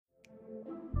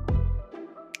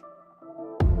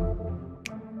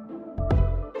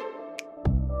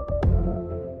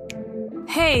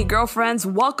Hey, girlfriends,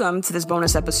 welcome to this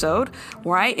bonus episode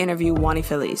where I interview Juani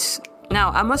Feliz. Now,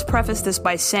 I must preface this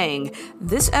by saying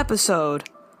this episode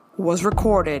was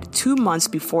recorded 2 months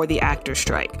before the actors'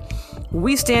 strike.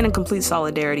 We stand in complete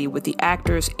solidarity with the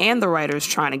actors and the writers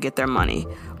trying to get their money.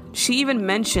 She even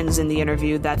mentions in the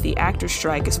interview that the actors'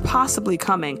 strike is possibly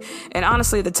coming, and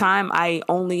honestly, at the time, I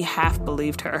only half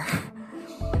believed her.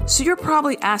 So you're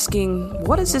probably asking,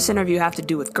 what does this interview have to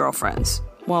do with girlfriends?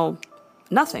 Well,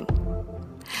 nothing.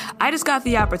 I just got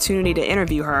the opportunity to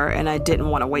interview her and I didn't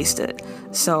want to waste it,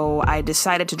 so I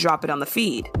decided to drop it on the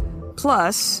feed.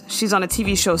 Plus, she's on a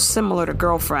TV show similar to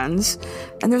Girlfriends,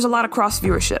 and there's a lot of cross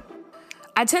viewership.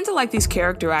 I tend to like these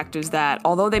character actors that,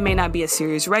 although they may not be a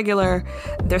series regular,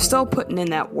 they're still putting in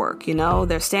that work, you know?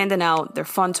 They're standing out, they're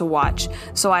fun to watch.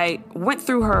 So I went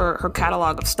through her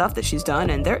catalog of stuff that she's done,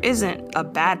 and there isn't a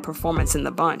bad performance in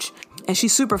the bunch. And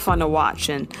she's super fun to watch,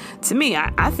 and to me,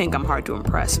 I think I'm hard to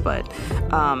impress, but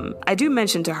I do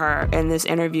mention to her in this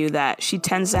interview that she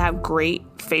tends to have great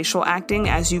facial acting,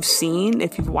 as you've seen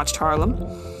if you've watched Harlem.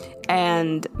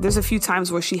 And there's a few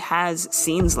times where she has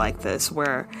scenes like this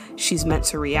where she's meant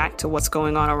to react to what's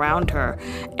going on around her.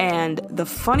 And the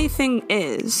funny thing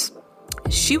is,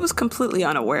 she was completely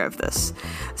unaware of this.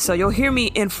 So you'll hear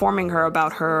me informing her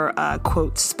about her,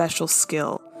 quote, special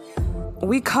skill.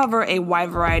 We cover a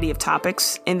wide variety of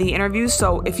topics in the interview,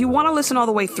 so if you want to listen all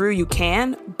the way through, you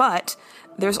can, but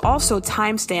there's also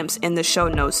timestamps in the show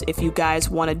notes if you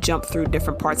guys want to jump through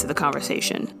different parts of the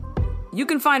conversation. You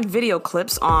can find video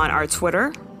clips on our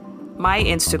Twitter, my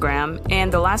Instagram,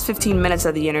 and the last 15 minutes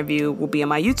of the interview will be on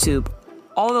my YouTube.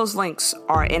 All those links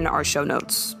are in our show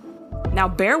notes. Now,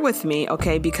 bear with me,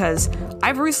 okay, because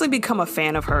I've recently become a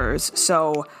fan of hers,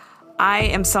 so I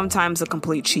am sometimes a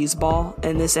complete cheeseball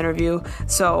in this interview,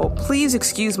 so please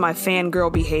excuse my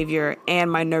fangirl behavior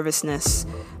and my nervousness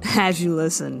as you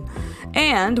listen.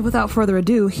 And without further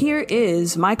ado, here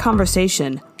is my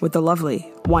conversation with the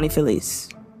lovely Juani Feliz.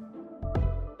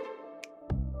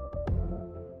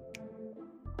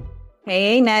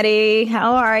 Hey, Nettie,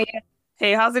 how are you?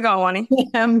 Hey, how's it going,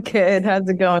 Juani? I'm good. How's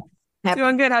it going?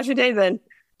 Doing good. How's your day been?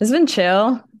 It's been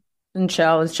chill.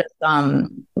 I was just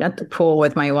at the pool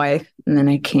with my wife, and then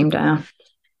I came down.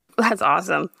 That's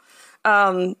awesome.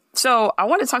 So I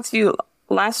want to talk to you.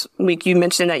 Last week you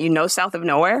mentioned that you know South of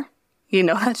Nowhere. You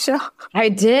know that show? I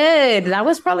did. That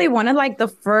was probably one of the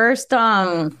first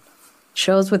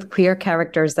shows with queer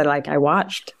characters that I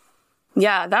watched.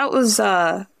 Yeah, that was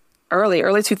early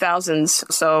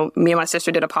 2000s. So me and my sister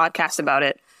did a podcast about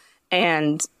it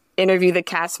and interviewed the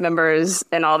cast members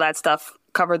and all that stuff.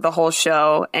 Covered the whole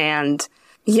show, and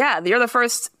yeah, you're the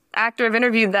first actor I've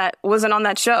interviewed that wasn't on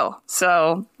that show,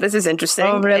 so this is interesting.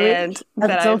 Oh, really? And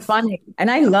that's so funny. And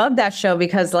I love that show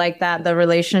because the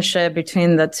relationship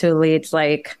between the two leads,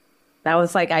 that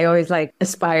was I always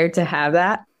aspired to have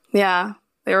that. Yeah,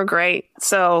 they were great.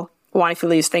 So Juani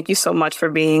Feliz, thank you so much for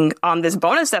being on this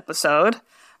bonus episode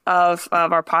of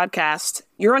our podcast.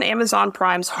 You're on Amazon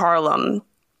Prime's Harlem.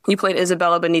 You played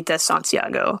Isabella Benitez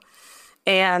Santiago,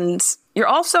 and you're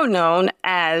also known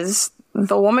as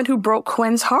the woman who broke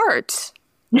Quinn's heart.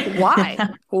 Why?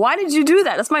 Why did you do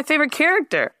that? That's my favorite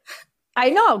character. I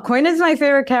know. Quinn is my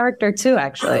favorite character too,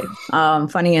 actually.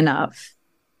 Funny enough.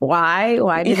 Why?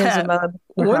 Why did Isabella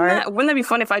break her heart? Wouldn't that be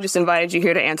fun if I just invited you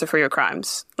here to answer for your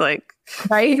crimes? Right?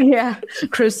 Yeah.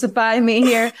 Crucify me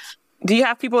here. Do you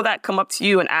have people that come up to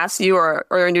you and ask you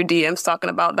or in your DMs talking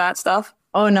about that stuff?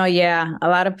 Oh, no. Yeah. A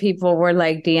lot of people were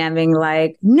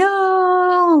DMing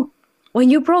no. When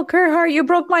you broke her heart, you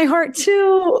broke my heart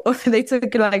too. Or they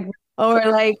took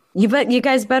it you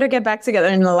guys better get back together.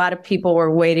 And a lot of people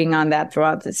were waiting on that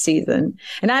throughout the season.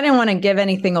 And I didn't want to give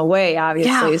anything away,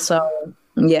 obviously. Yeah. So,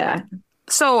 yeah.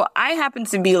 So I happened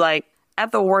to be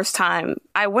at the worst time.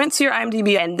 I went to your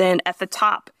IMDb, and then at the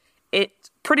top, it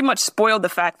pretty much spoiled the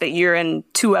fact that you're in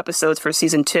 2 episodes for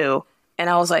season 2. And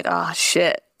I was like, oh,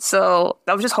 shit. So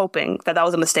I was just hoping that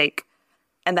was a mistake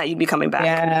and that you'd be coming back.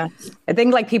 Yeah. I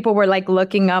think people were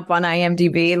looking up on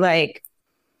IMDb,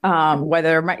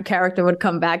 whether my character would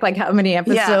come back, how many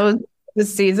episodes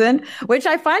this season, which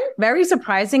I find very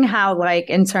surprising how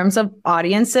in terms of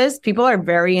audiences, people are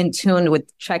very in tune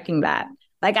with checking that.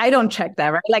 I don't check that,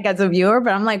 right? As a viewer,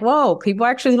 but I'm whoa, people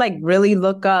actually really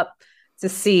look up to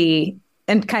see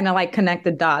and kind of connect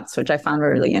the dots, which I found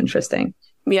really interesting.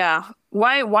 Yeah.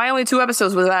 Why only 2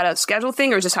 episodes? Was that a schedule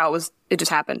thing or just how it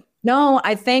just happened? No,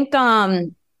 I think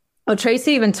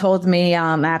Tracy even told me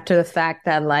after the fact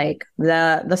that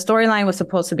the storyline was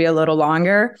supposed to be a little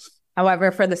longer.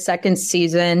 However, for the second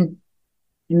season,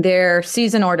 their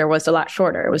season order was a lot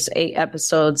shorter. It was 8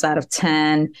 episodes out of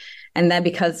 10. And then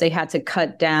because they had to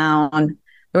cut down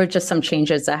there were just some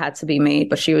changes that had to be made.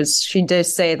 But she did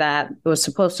say that it was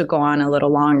supposed to go on a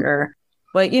little longer.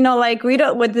 But, you know, like we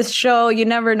don't, with this show, you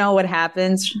never know what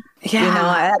happens. Yeah. You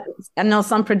know, I know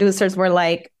some producers were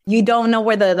like, you don't know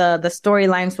where the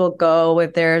storylines will go.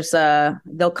 If there's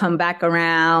they'll come back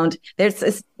around.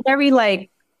 It's very like,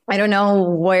 I don't know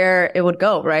where it would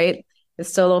go, right? It's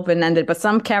still open-ended, but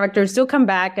some characters do come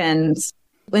back. And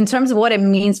in terms of what it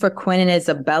means for Quinn and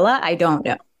Isabella, I don't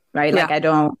know, right? Yeah. Like I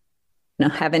don't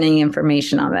have any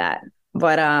information on that.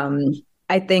 But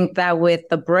I think that with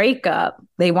the breakup,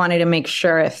 they wanted to make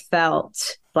sure it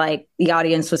felt like the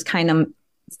audience was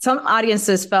some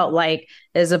audiences felt like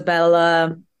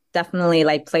Isabella definitely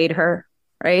like played her,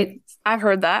 right? I've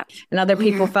heard that. And other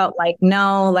people felt like,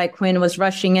 no, like Quinn was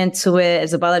rushing into it.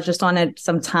 Isabella just wanted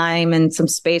some time and some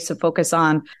space to focus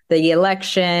on the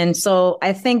election. So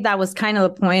I think that was kind of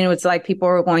the point. It was like people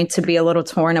were going to be a little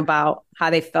torn about how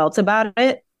they felt about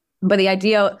it. But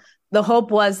the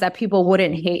hope was that people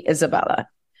wouldn't hate Isabella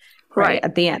right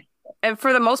at the end. And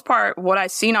for the most part, what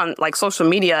I've seen on like social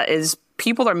media is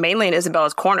people are mainly in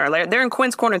Isabella's corner. They're in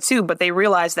Quinn's corner too, but they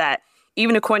realize that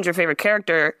even if Quinn's your favorite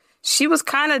character, she was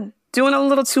kind of doing a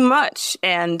little too much.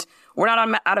 And we're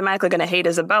not automatically going to hate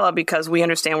Isabella because we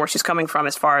understand where she's coming from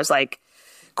as far as like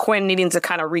Quinn needing to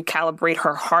kind of recalibrate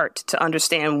her heart to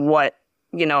understand what,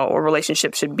 you know, a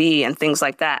relationship should be and things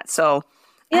like that. So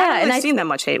I haven't really seen that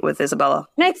much hate with Isabella.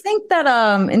 And I think that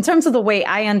in terms of the way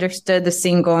I understood the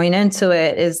scene going into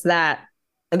it is that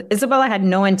Isabella had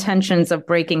no intentions of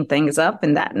breaking things up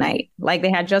in that night. Like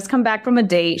they had just come back from a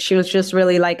date. She was just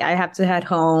really like, I have to head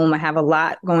home. I have a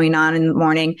lot going on in the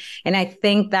morning. And I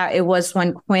think that it was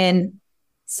when Quinn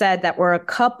said that we're a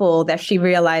couple that she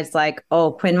realized like,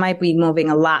 oh, Quinn might be moving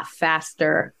a lot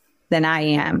faster than I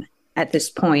am at this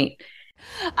point.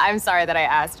 I'm sorry that I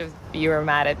asked if you were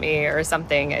mad at me or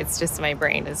something. It's just my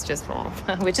brain is just wrong,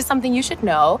 which is something you should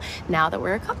know now that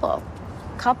we're a couple.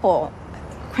 Couple?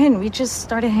 Quinn, we just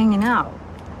started hanging out.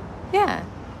 Yeah,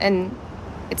 and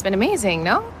it's been amazing,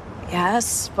 no?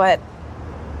 Yes, but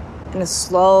in a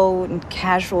slow and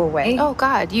casual way. Oh,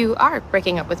 God, you are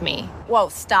breaking up with me. Whoa,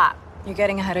 stop. You're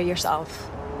getting ahead of yourself.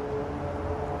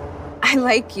 I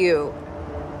like you.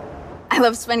 I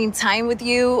love spending time with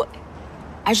you.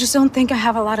 I just don't think I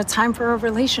have a lot of time for a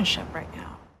relationship right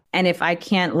now. And if I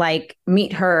can't like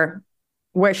meet her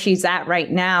where she's at right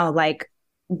now, like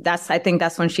I think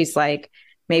that's when she's like,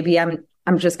 maybe I'm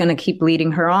just going to keep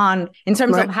leading her on in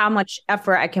terms of how much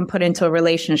effort I can put into a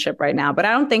relationship right now. But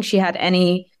I don't think she had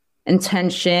any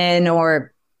intention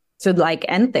or to like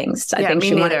end things. I think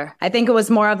I think it was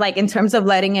more of like, in terms of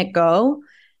letting it go,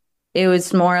 it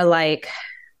was more like,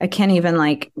 I can't even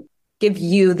like give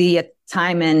you the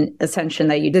time and attention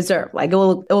that you deserve. Like it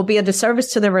will be a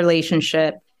disservice to the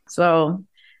relationship. So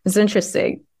it's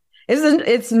interesting.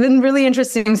 It's been really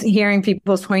interesting hearing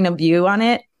people's point of view on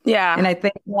it. Yeah. And I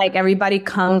think like everybody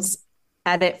comes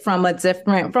at it from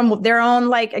their own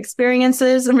like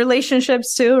experiences and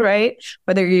relationships too, right?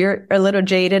 Whether you're a little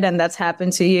jaded and that's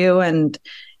happened to you. And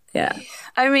yeah.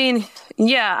 I mean,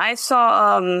 yeah, I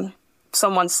saw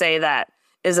someone say that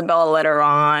Isabella led her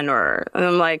on, and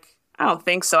I'm like, I don't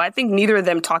think so. I think neither of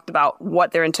them talked about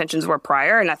what their intentions were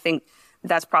prior. And I think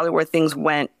that's probably where things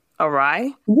went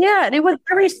awry. Yeah. And it was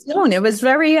very soon. It was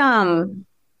very,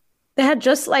 they had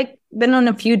just like been on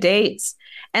a few dates,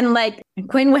 and like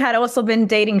Quinn had also been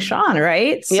dating Sean,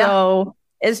 right? Yeah. So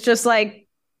it's just like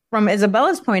from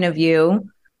Isabella's point of view,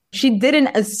 she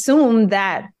didn't assume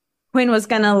that Quinn was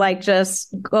gonna like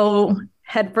just go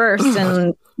head first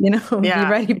and be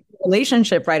ready for a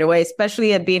relationship right away,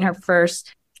 especially it being her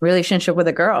first relationship with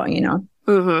a girl, you know.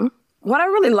 Mm-hmm. What I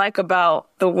really like about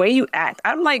the way you act,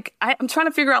 I'm trying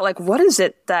to figure out like, what is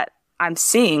it that I'm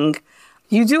seeing?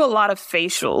 You do a lot of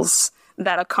facials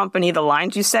that accompany the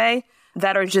lines you say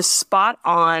that are just spot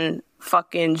on,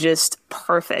 fucking just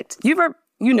perfect. You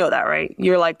know that, right?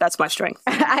 You're like, that's my strength.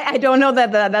 I don't know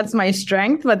that that's my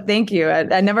strength, but thank you.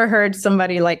 I never heard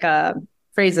somebody like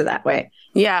phrase it that way.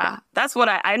 Yeah, that's what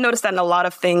I noticed that in a lot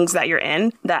of things that you're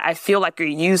in, that I feel like you're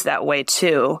used that way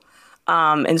too,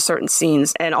 in certain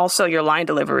scenes. And also your line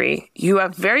delivery. You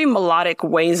have very melodic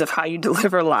ways of how you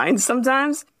deliver lines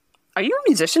sometimes. Are you a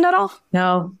musician at all?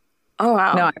 No. Oh,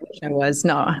 wow. No, I wish I was.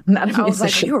 No, I'm not a musician. I was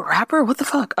like, are you a rapper? What the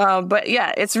fuck? But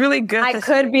yeah, it's really good. I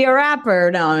could be a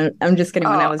rapper. No, I'm just kidding.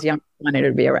 When I was young, I wanted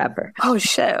to be a rapper. Oh,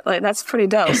 shit. Like, that's pretty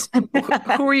dope.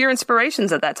 Who were your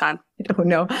inspirations at that time? I don't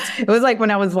know. It was like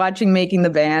when I was watching Making the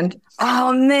Band.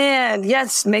 Oh, man.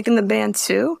 Yes, Making the Band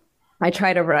too. I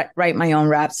tried to write my own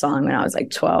rap song when I was like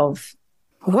 12.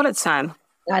 What a time.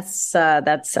 That's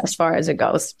as far as it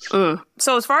goes.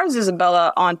 So as far as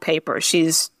Isabella on paper,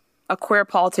 she's a queer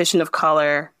politician of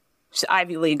color, she's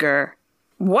Ivy Leaguer.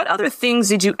 What other things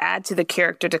did you add to the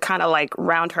character to kind of like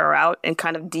round her out and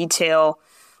kind of detail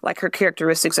like her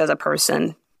characteristics as a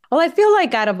person? Well, I feel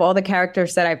like out of all the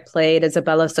characters that I've played,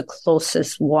 Isabella's the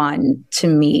closest one to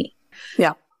me.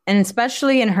 Yeah. And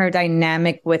especially in her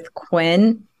dynamic with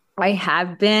Quinn, I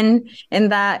have been in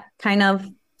that kind of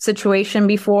situation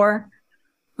before.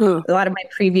 A lot of my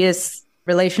previous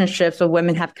relationships with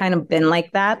women have kind of been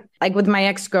like that. Like with my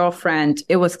ex-girlfriend,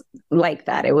 it was like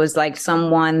that. It was like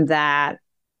someone that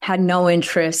had no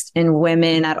interest in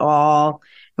women at all.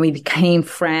 And we became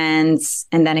friends,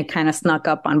 and then it kind of snuck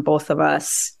up on both of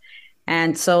us.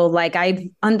 And so like I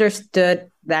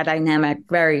understood that dynamic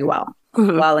very well,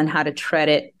 and how to tread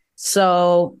it.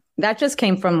 So that just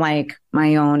came from like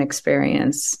my own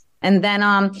experience. And then,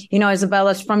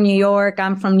 Isabella's from New York.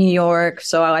 I'm from New York.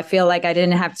 So I feel like I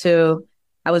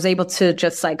was able to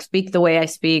just like speak the way I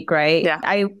speak, right? Yeah.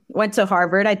 I went to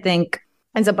Harvard. I think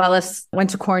Isabella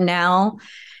went to Cornell.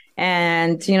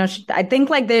 And, I think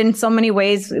like in so many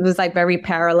ways, it was like very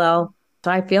parallel.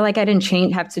 So I feel like I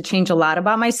didn't have to change a lot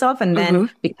about myself. And then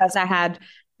because I had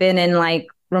been in like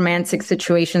romantic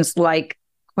situations like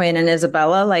Quinn and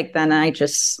Isabella, like then I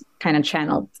just kind of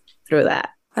channeled through that.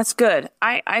 That's good.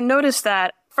 I noticed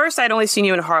that first I'd only seen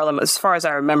you in Harlem as far as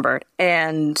I remembered.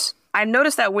 And I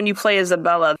noticed that when you play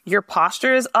Isabella, your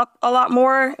posture is up a lot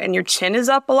more and your chin is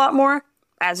up a lot more,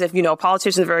 as if,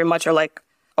 politicians very much are like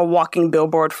a walking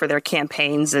billboard for their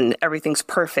campaigns and everything's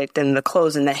perfect and the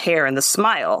clothes and the hair and the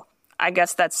smile. I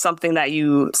guess that's something that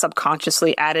you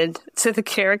subconsciously added to the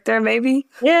character, maybe?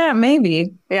 Yeah,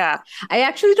 maybe. Yeah. I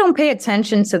actually don't pay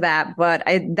attention to that, but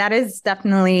that is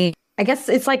definitely, I guess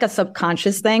it's like a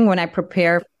subconscious thing when I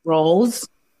prepare roles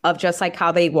of just like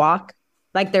how they walk,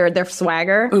 like their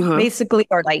swagger, basically,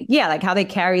 or like, like how they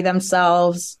carry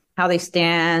themselves, how they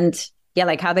stand,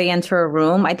 like how they enter a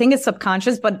room. I think it's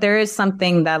subconscious, but there is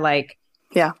something that like,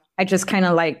 I just kind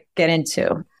of like get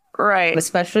into. Right.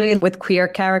 Especially with queer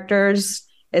characters,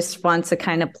 it's fun to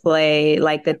kind of play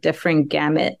like the different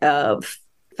gamut of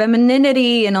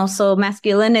femininity and also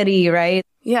masculinity, right?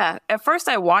 Yeah. At first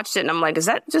I watched it and I'm like, is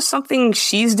that just something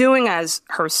she's doing as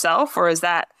herself, or is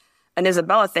that an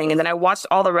Isabella thing? And then I watched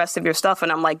all the rest of your stuff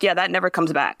and I'm like, yeah, that never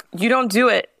comes back. You don't do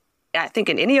it, I think,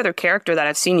 in any other character that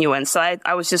I've seen you in. So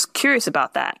I was just curious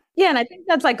about that. Yeah. And I think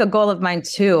that's like a goal of mine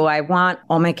too. I want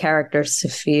all my characters to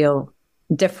feel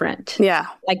different. Yeah.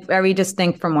 Like very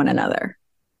distinct from one another.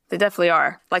 They definitely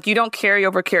are. Like you don't carry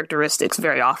over characteristics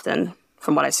very often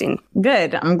from what I've seen.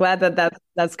 Good. I'm glad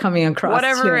that's coming across.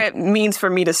 Whatever it means for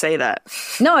me to say that.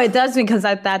 No, it does, because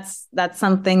that's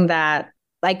something that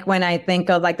like when I think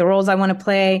of like the roles I want to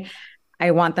play,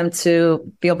 I want them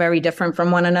to feel very different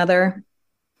from one another.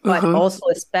 But also,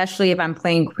 especially if I'm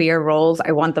playing queer roles,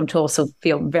 I want them to also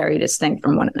feel very distinct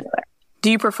from one another.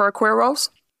 Do you prefer queer roles?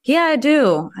 Yeah, I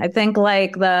do. I think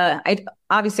like I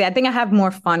think I have more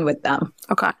fun with them.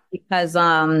 Okay. Because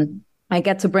I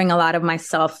get to bring a lot of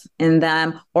myself in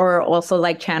them, or also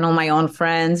like channel my own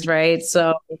friends, right?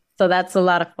 So that's a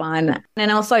lot of fun.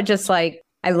 And also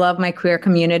I love my queer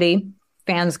community.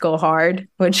 Fans go hard,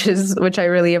 which I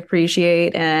really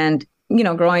appreciate. And,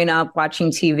 growing up watching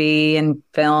TV and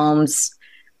films,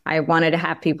 I wanted to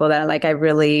have people that I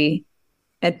really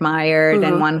admired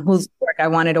and one whose work I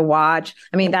wanted to watch.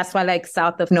 I mean, that's why like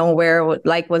South of Nowhere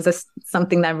was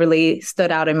something that really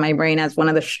stood out in my brain as one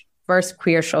of the first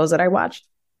queer shows that I watched.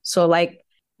 So like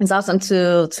it's awesome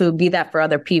to be that for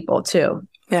other people too.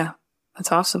 Yeah,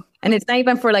 that's awesome. And it's not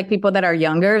even for like people that are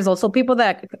younger. It's also people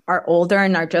that are older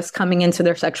and are just coming into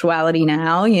their sexuality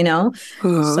now,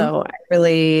 So I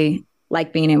really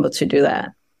like being able to do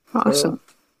that. Awesome.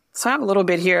 So I have a little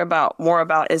bit here more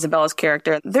about Isabella's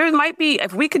character. There might be,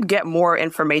 if we could get more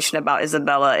information about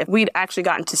Isabella, if we'd actually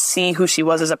gotten to see who she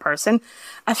was as a person,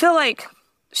 I feel like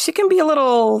she can be a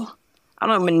little, I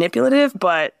don't know, manipulative,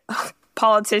 but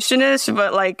politicianish.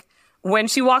 But like when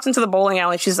she walks into the bowling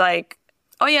alley, she's like,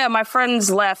 oh yeah, my friends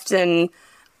left and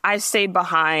I stayed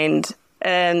behind.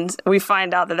 And we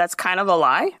find out that that's kind of a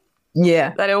lie.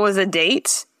 Yeah. That it was a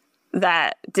date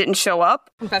that didn't show up.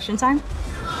 Confession time?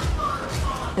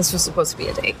 This was supposed to be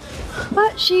a date.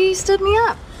 But she stood me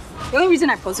up. The only reason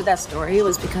I posted that story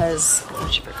was because I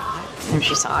thought she forgot. And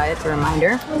she saw it to remind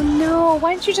her. Oh no,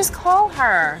 why didn't you just call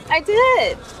her? I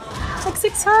did. Like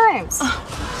 6 times.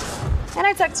 And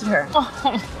I texted her.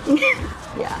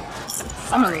 Yeah.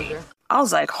 Sorry. I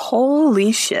was like,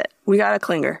 holy shit, we got a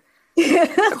clinger.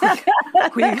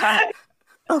 we got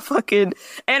a fucking...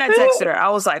 And I texted her. I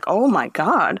was like, oh my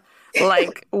God.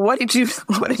 Like, what did you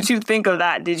think of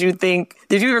that? Did you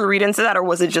even read into that, or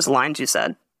was it just lines you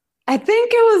said? I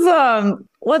think it was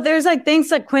Well, there's like things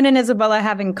that Quinn and Isabella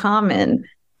have in common.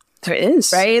 There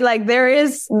is. Right? Like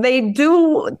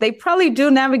they probably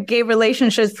do navigate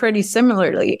relationships pretty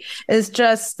similarly. It's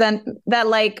just that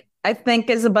like, I think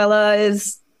Isabella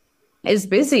is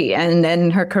busy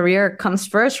and her career comes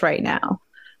first right now.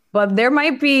 But there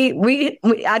might be,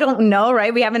 I don't know,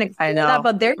 right? We haven't explored that,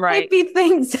 but there might be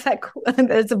things that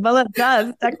Isabella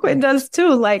does that Quinn does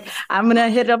too. Like, I'm going to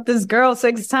hit up this girl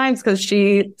 6 times because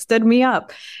she stood me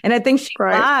up. And I think she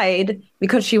lied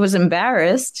because she was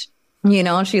embarrassed. You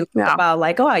know, she about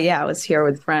like, oh, yeah, I was here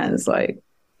with friends. Like,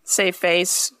 save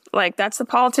face. Like, that's the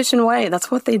politician way.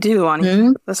 That's what they do, Ani.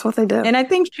 Mm-hmm. That's what they do. And I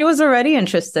think she was already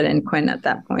interested in Quinn at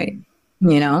that point,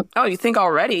 you know? Oh, you think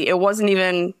already? It wasn't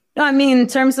even... No, I mean, in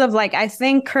terms of like, I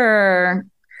think her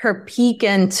peek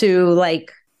into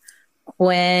like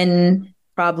Quinn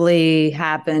probably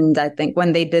happened, I think,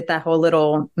 when they did that whole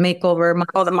little makeover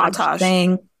the montage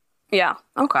thing. Yeah.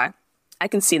 Okay. I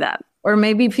can see that. Or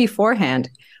maybe beforehand.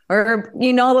 Or,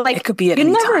 you know, like, it could be at you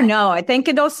any never time. know. I think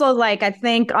it also, like,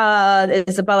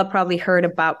 Isabella probably heard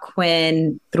about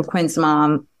Quinn through Quinn's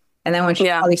mom. And then when she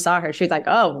probably saw her, she's like,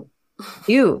 oh,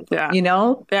 you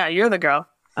know? Yeah, you're the girl.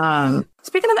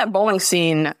 Speaking of that bowling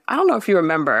scene, I don't know if you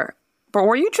remember, but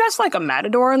were you dressed like a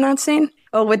matador in that scene?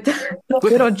 Oh, with the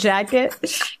little jacket?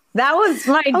 That was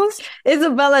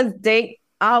Isabella's date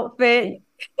outfit.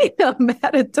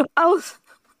 Matador.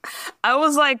 I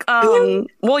was like,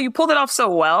 well, you pulled it off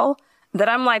so well that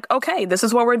I'm like, okay, this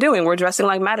is what we're doing. We're dressing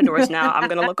like matadors now. I'm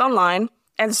going to look online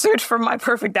and search for my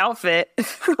perfect outfit.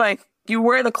 Like, you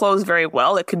wear the clothes very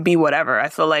well. It could be whatever. I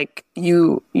feel like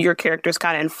your characters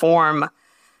kind of inform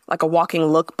like a walking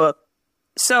lookbook.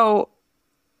 So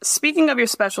speaking of your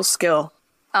special skill,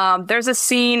 there's a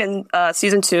scene in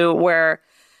season 2 where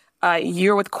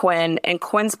you're with Quinn and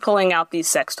Quinn's pulling out these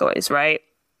sex toys, right?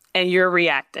 And you're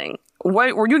reacting.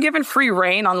 What were you given free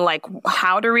reign on, like,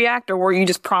 how to react, or were you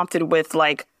just prompted with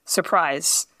like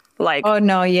surprise, like, oh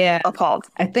no, appalled?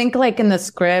 I think like in the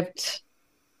script,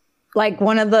 like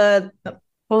one of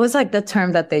what was like the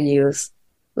term that they use,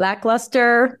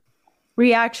 lackluster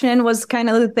reaction was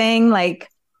kind of the thing, like,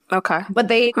 okay, but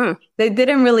they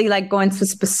didn't really like go into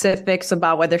specifics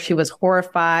about whether she was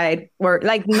horrified or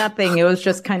like nothing. It was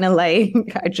just kind of like,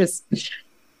 I just,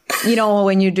 you know,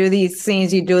 when you do these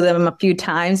scenes, you do them a few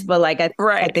times, but like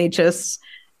they just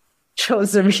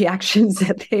chose the reactions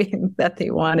that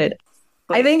they wanted.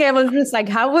 I think it was just like,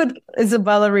 how would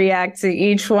Isabella react to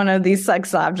each one of these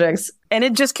sex objects? And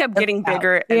it just kept getting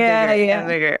bigger and bigger and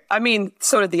bigger. I mean,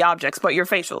 so did the objects, but your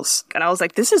facials. And I was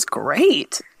like, this is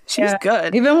great. She's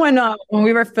good. Even when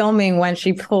we were filming, when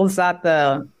she pulls out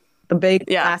the big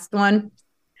last one,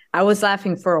 I was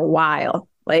laughing for a while.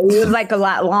 Like, it was like a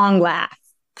long laugh.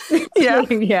 Yeah.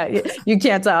 You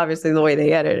can't tell obviously the way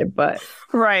they edited it, but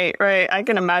right. I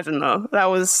can imagine though. That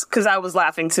was because I was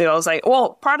laughing too. I was like,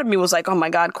 well, part of me was like, oh my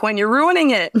God, Quinn, you're ruining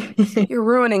it. You're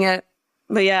ruining it.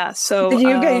 But yeah, so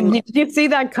did you see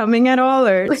that coming at all,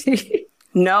 or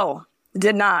no,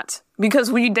 did not,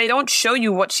 because they don't show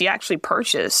you what she actually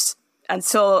purchased and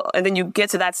then you get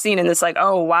to that scene and it's like,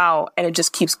 oh wow, and it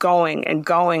just keeps going and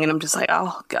going, and I'm just like,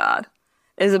 oh God.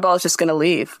 Isabella's just going to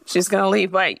leave. She's going to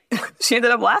leave. But she ended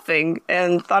up laughing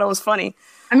and thought it was funny.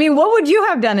 I mean, what would you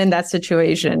have done in that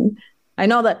situation? I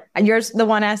know that you're the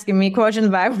one asking me questions,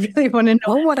 but I really want to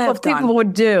know what people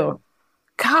would do.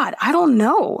 God, I don't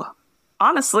know.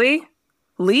 Honestly,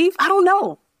 leave? I don't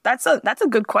know. That's a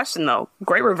good question, though.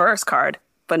 Great reverse card.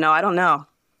 But no, I don't know.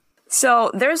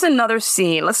 So there's another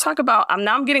scene. Let's talk about...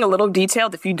 I'm getting a little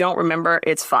detailed. If you don't remember,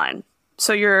 it's fine.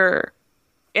 So you're...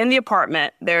 in the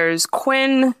apartment, there's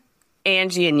Quinn,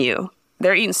 Angie, and you.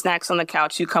 They're eating snacks on the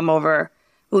couch. You come over,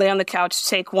 lay on the couch,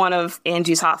 take one of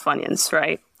Angie's hot Funyuns,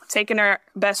 right? Taking her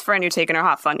best friend, you're taking her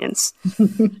hot Funyuns.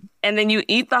 And then you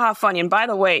eat the hot Funyun. By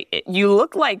the way, you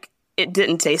look like it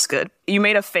didn't taste good. You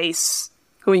made a face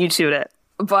when you chewed it.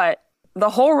 But the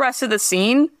whole rest of the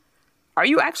scene, are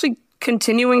you actually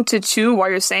continuing to chew while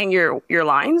you're saying your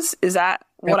lines? Is that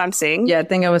what I'm saying? Yeah, I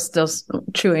think I was still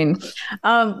chewing.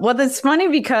 Well, it's funny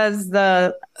because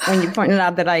when you pointed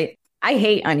out that I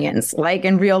hate onions, like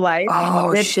in real life.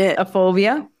 Oh, shit. A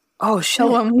phobia. Oh, shit.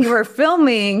 So when we were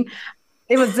filming,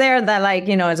 it was there that, like,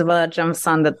 you know, Isabella jumps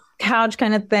on the couch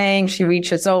kind of thing. She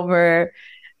reaches over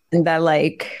and that,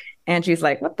 like, Angie's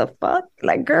like, what the fuck?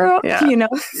 Like, girl, you know?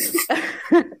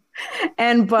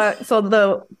 So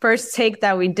the first take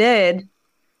that we did,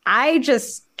 I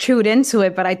just chewed into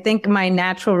it, but I think my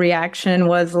natural reaction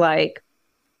was like,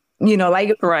 you know,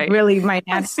 like really my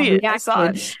natural reaction. I saw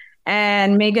it.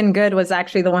 And Megan Good was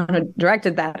actually the one who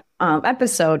directed that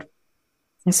episode.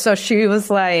 And so she was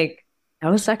like, That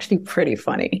was actually pretty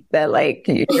funny. That like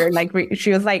you're like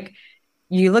she was like,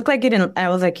 you look like it. And I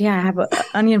was like, yeah, I have an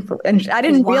onion. And I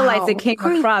didn't realize it came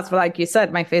across, but like you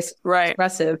said, my face was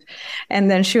expressive. And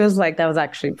then she was like, that was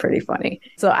actually pretty funny.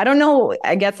 So I don't know,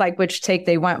 I guess like which take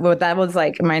they went with. That was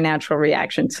like my natural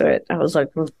reaction to it. I was like,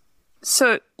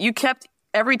 so you kept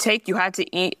every take you had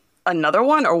to eat another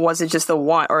one, or was it just the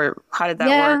one, or how did that work?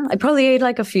 Yeah, I probably ate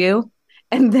like a few.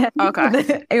 And then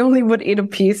I only would eat a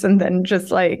piece and then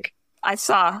just like, I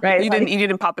saw. Right? You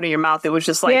didn't pop it in your mouth. It was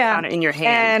just like kind of in your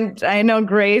hand. And I know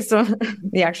Grace,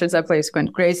 the actress that plays Gwen,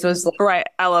 Grace was like, right.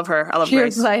 I love her. I love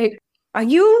Grace. She was like, are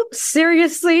you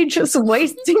seriously just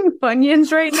wasting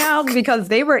Funyuns right now? Because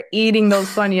they were eating those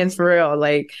Funyuns for real.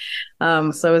 Like,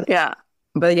 so yeah.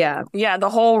 But yeah. Yeah, the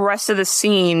whole rest of the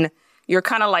scene, you're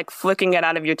kind of like flicking it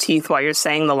out of your teeth while you're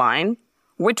saying the line,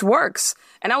 which works.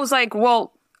 And I was like,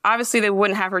 well, obviously they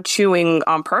wouldn't have her chewing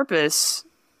on purpose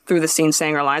through the scene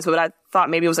saying her lines, but I thought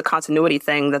maybe it was a continuity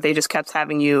thing that they just kept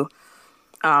having you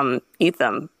eat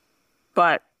them.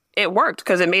 But it worked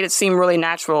because it made it seem really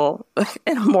natural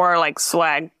and more like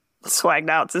swagged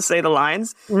out to say the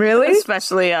lines. Really?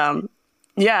 Especially,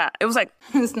 yeah, it was like...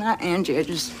 It's not Angie. I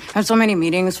just have so many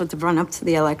meetings with the run up to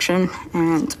the election,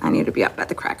 and I need to be up at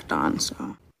the crack of dawn, so...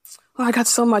 Well, I got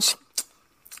so much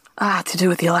to do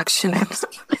with the election.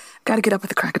 Got to get up at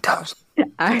the crack of dawn.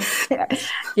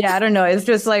 Yeah, I don't know. It's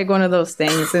just like one of those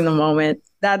things in the moment.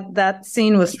 That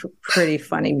scene was pretty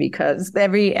funny because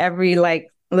every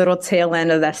like little tail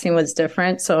end of that scene was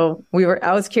different. So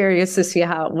I was curious to see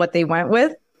what they went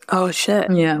with. Oh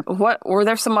shit. Yeah. What were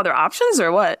there some other options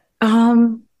or what?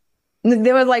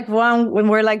 There was like one when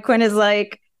like Quinn is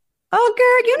like, oh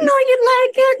girl, you know you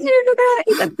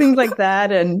like it, things like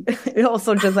that, and it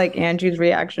also just like Angie's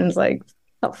reactions like,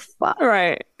 oh fuck.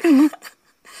 Right.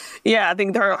 Yeah, I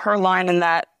think her line in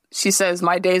that, she says,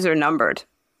 my days are numbered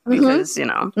because, you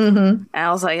know, and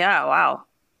I was like, yeah, wow.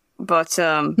 But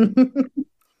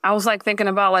I was like thinking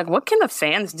about like, what can the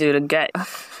fans do to get,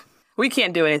 we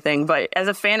can't do anything, but as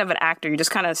a fan of an actor, you just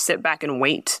kind of sit back and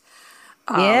wait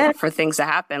for things to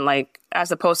happen. Like,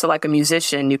 as opposed to like a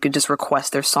musician, you could just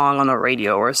request their song on the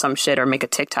radio or some shit or make a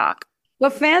TikTok.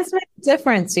 But fans make a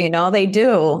difference, you know, they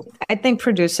do. I think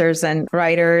producers and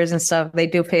writers and stuff, they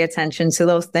do pay attention to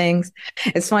those things.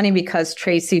 It's funny because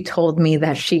Tracy told me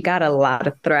that she got a lot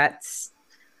of threats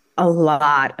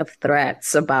about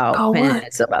Penn and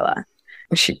Isabella.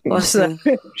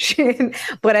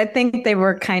 But I think they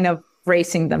were kind of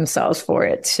bracing themselves for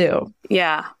it too.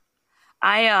 Yeah.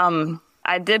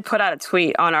 I did put out a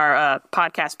tweet on our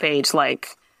podcast page,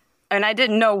 like, and I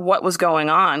didn't know what was going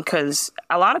on because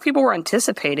a lot of people were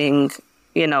anticipating,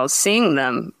 you know, seeing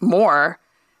them more.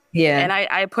 Yeah. And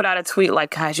I put out a tweet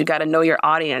like, guys, you got to know your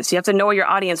audience. You have to know what your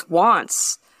audience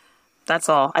wants. That's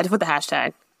all. I just put the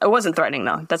hashtag. It wasn't threatening,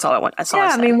 though. That's all I want. That's all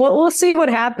I mean, we'll see what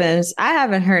happens. I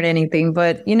haven't heard anything,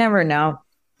 but you never know.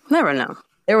 Never know.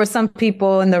 There were some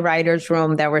people in the writer's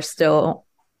room that were still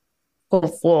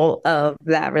hopeful of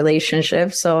that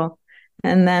relationship. So,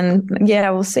 and then, yeah,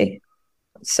 we'll see.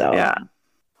 So yeah,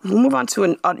 we'll move on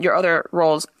to your other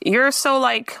roles. You're so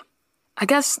like, I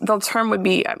guess the term would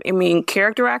be, I mean,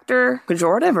 character actor,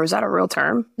 pejorative, or is that a real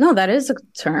term? No, that is a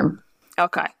term.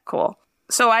 Okay, cool.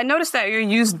 So I noticed that you're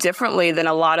used differently than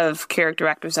a lot of character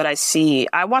actors that I see.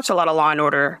 I watch a lot of Law and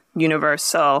Order universe,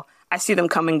 so I see them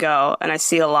come and go, and I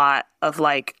see a lot of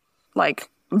like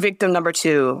victim number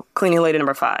 2, cleaning lady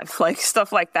number 5, like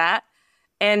stuff like that.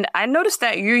 And I noticed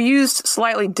that you're used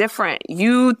slightly different.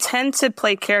 You tend to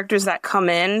play characters that come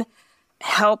in,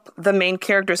 help the main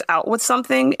characters out with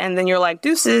something, and then you're like,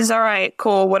 deuces, all right,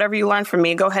 cool, whatever you learn from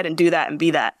me, go ahead and do that and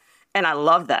be that. And I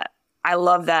love that. I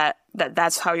love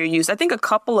that's how you're used. I think a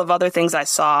couple of other things I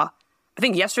saw, I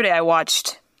think yesterday I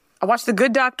watched The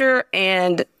Good Doctor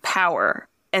and Power.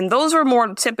 And those were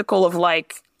more typical of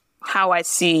like how I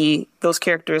see those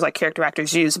characters, like character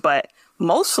actors used, but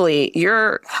mostly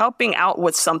you're helping out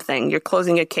with something. You're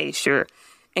closing a case. You're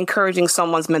encouraging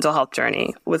someone's mental health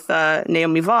journey with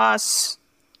Naomi Voss,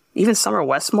 even Summer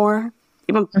Westmore,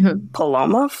 even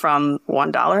Paloma from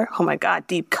 $1. Oh my God,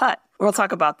 deep cut. We'll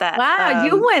talk about that. Wow,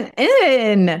 you went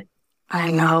in. I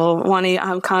know, Juani,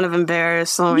 I'm kind of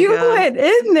embarrassed. Oh my God. Went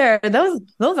in there.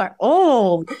 Those are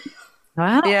old.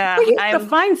 Wow. Yeah, I have to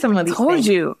find some of these. Told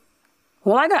you.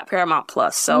 Well, I got Paramount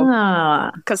Plus, so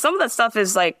because some of that stuff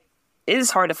is like,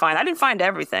 is hard to find. I didn't find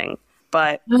everything,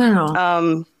 but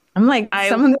I'm like,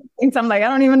 some of the things I'm like, I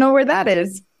don't even know where that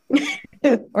is.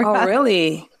 Oh,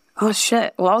 really? Oh,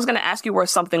 shit. Well, I was going to ask you where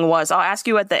something was. I'll ask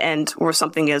you at the end where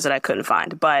something is that I couldn't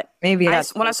find. But maybe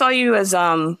when I saw you as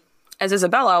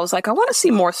Isabella, I was like, I want to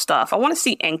see more stuff. I want to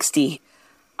see angsty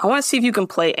I want to see if you can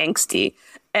play angsty.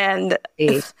 And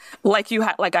like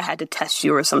I had to test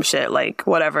you or some shit, like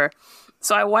whatever.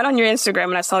 So I went on your Instagram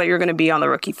and I saw that you were going to be on The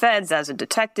Rookie Feds as a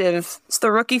detective. It's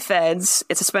The Rookie Feds.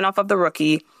 It's a spinoff of The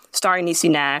Rookie, starring Niecy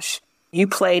Nash. You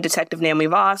play Detective Naomi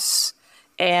Voss.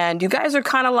 And you guys are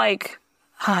kind of like,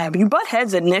 you butt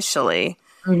heads initially.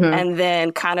 And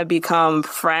then kind of become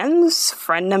friends,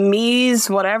 frenemies,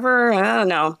 whatever. I don't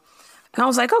know. And I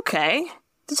was like, okay,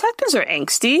 detectives are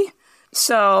angsty.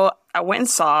 So I went and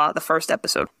saw the first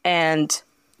episode. And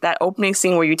that opening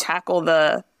scene where you tackle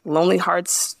the Lonely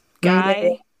Hearts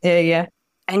guy. Yeah.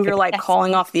 And you're like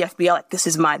calling off the FBI, like, this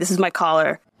is my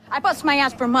collar. I bust my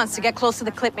ass for months to get close to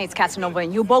the Clipmates, Casanova,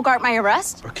 and you bogart my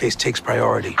arrest? Our case takes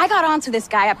priority. I got onto this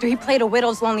guy after he played a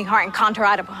widow's lonely heart and conned her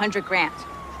out of $100,000.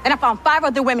 Then I found 5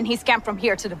 other women he scammed from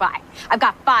here to Dubai. I've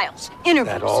got files,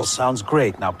 interviews. That all sounds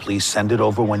great. Now please send it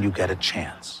over when you get a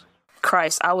chance.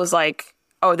 Christ, I was like,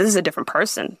 oh, this is a different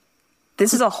person.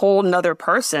 This is a whole nother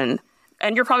person.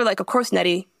 And you're probably like, of course,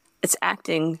 Nettie, it's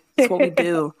acting. It's what we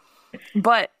do.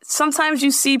 But sometimes you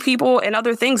see people in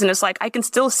other things and it's like, I can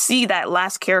still see that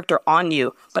last character on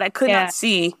you, but I could not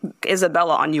see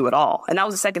Isabella on you at all. And that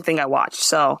was the second thing I watched.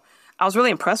 So I was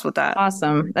really impressed with that.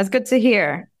 Awesome. That's good to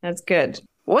hear. That's good.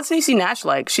 What's Niecy Nash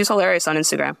like? She's hilarious on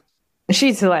Instagram.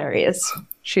 She's hilarious.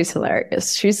 She's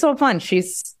so fun.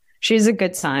 She's a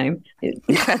good time.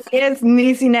 It's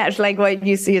Niecy Nash. Like what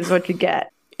you see is what you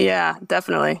get. Yeah,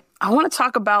 definitely. I want to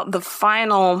talk about the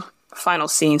final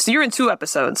scene. So you're in 2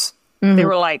 episodes. They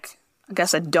were like, I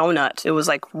guess, a donut. It was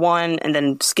like one and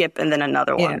then skip and then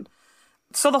another one.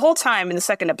 So the whole time in the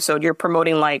second episode, you're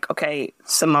promoting like, okay,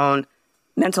 Simone,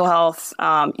 mental health.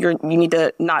 You need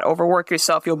to not overwork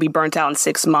yourself. You'll be burnt out in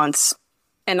 6 months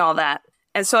and all that.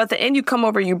 And so at the end, you come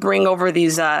over, you bring over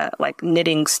these like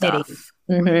knitting stuff.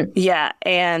 Yeah.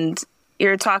 And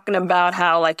you're talking about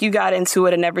how like you got into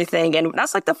it and everything. And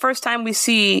that's like the first time we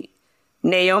see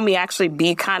Naomi actually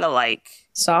be kind of like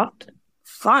soft.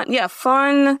 Fun. Yeah,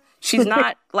 fun. She's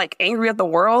not like angry at the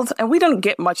world. And we don't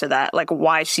get much of that, like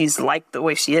why she's like the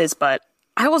way she is. But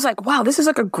I was like, wow, this is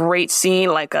like a great scene,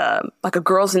 like a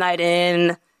girls' night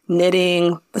in,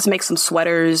 knitting. Let's make some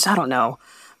sweaters. I don't know.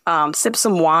 Sip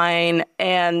some wine.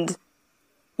 And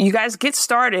you guys get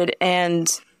started.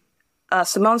 And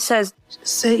Simone says,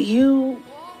 so you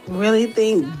really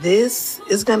think this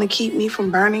is going to keep me from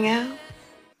burning out?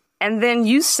 And then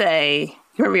you say, you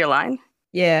remember your line?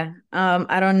 Yeah.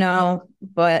 I don't know.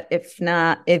 But if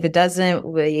it doesn't,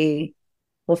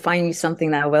 we'll find you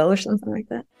something that will or something like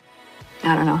that.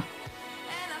 I don't know.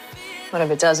 But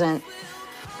if it doesn't,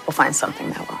 we'll find something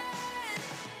that will.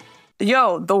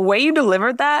 Yo, the way you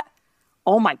delivered that,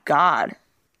 oh my God.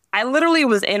 I literally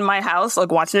was in my house,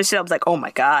 like watching this shit. I was like, oh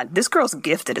my God, this girl's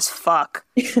gifted as fuck.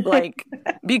 Like,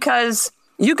 because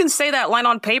you can say that line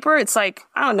on paper. It's like,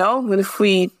 I don't know.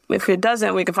 If it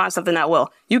doesn't, we can find something that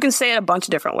will. You can say it a bunch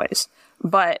of different ways.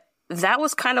 But that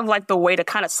was kind of like the way to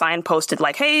kind of signpost it.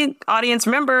 Like, hey, audience,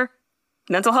 remember,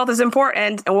 mental health is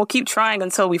important and we'll keep trying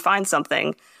until we find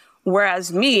something.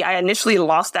 Whereas me, I initially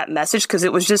lost that message because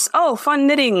it was just, oh, fun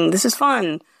knitting. This is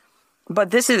fun.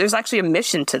 But there's actually a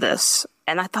mission to this.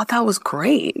 And I thought that was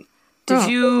great. Did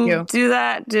you do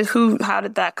that? How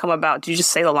did that come about? Did you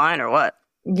just say the line or what?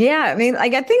 Yeah, I mean,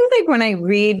 like I think like when I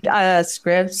read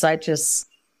scripts,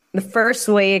 the first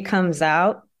way it comes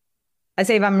out, I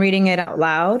say if I'm reading it out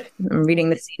loud, I'm reading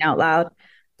the scene out loud,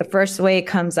 the first way it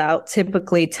comes out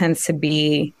typically tends to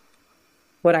be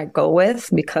what I go with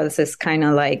because it's kind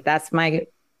of like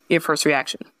your first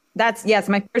reaction. It's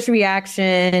my first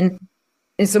reaction.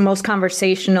 It's the most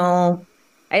conversational.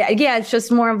 It's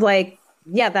just more of like,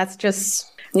 that's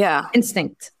just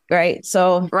instinct, right?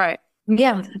 So right.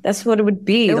 Yeah, that's what it would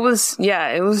be. It was,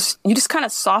 you just kind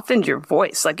of softened your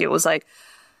voice. Like, it was like,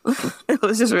 it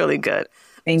was just really good.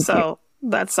 Thank you.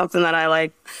 That's something that I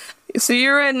like. So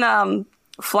you're in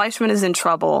Fleischman is in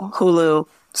Trouble, Hulu,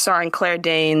 starring Claire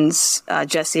Danes,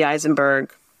 Jesse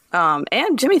Eisenberg,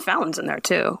 and Jimmy Fallon's in there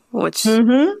too, which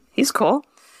he's cool.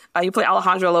 You play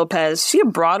Alejandra Lopez. Is she a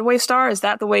Broadway star? Is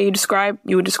that the way you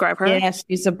would describe her? Yes,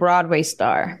 she's a Broadway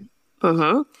star.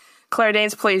 Claire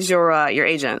Danes plays your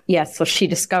agent. Yes, so she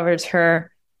discovers her.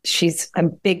 She's a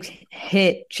big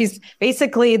hit. She's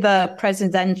basically the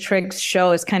Presidential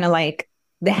show is kind of like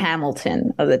the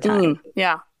Hamilton of the time.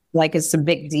 Like it's a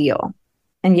big deal.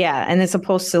 And it's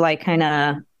supposed to like kind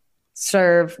of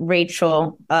serve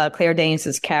Rachel, Claire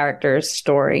Danes' character's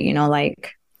story, you know,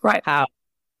 like how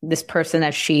this person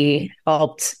that she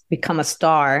helped become a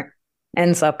star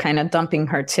ends up kind of dumping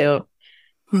her too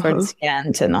towards the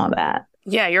end and all that.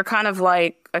 Yeah, you're kind of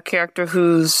like a character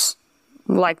who's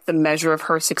like the measure of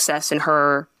her success in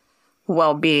her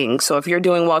well-being. So if you're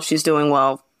doing well, she's doing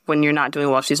well. When you're not doing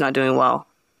well, she's not doing well.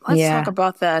 Let's talk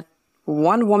about that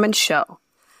one-woman show.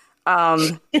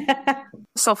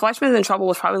 So Fleischman's in Trouble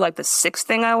was probably like the 6th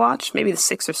thing I watched, maybe the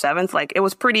 6th or 7th. Like, it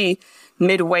was pretty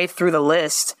midway through the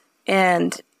list.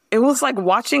 And it was like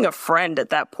watching a friend at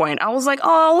that point. I was like,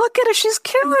 oh, look at her. She's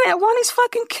killing it. Juani's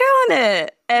fucking killing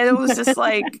it. And it was just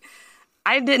like,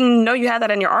 I didn't know you had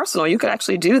that in your arsenal. You could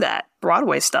actually do that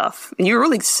Broadway stuff. And you were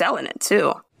really selling it,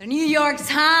 too. The New York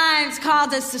Times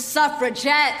called us the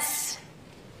suffragettes,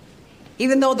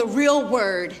 even though the real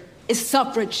word is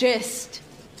suffragist.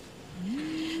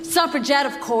 Suffragette,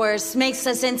 of course, makes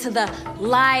us into the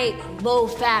light,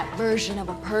 low-fat version of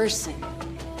a person.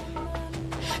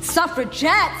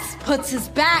 Suffragettes puts us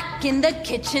back in the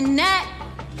kitchenette,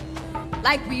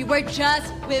 like we were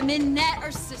just womenette or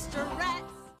sisterettes.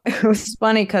 It was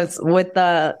funny because with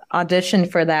the audition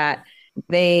for that,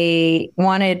 they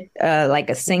wanted like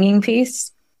a singing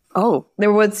piece. Oh.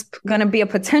 There was going to be a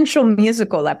potential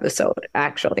musical episode,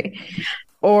 actually.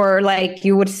 Or like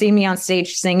you would see me on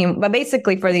stage singing. But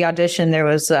basically for the audition, there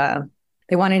was,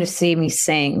 they wanted to see me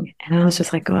sing. And I was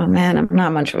just like, oh man, I'm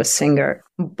not much of a singer.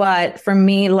 But for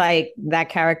me, like that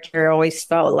character always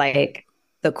felt like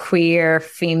the queer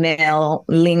female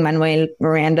Lin-Manuel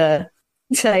Miranda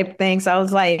type thing. So I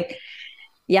was like,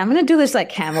 yeah, I'm going to do this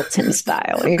like Hamilton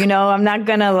style. You know, I'm not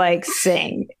going to like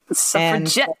sing.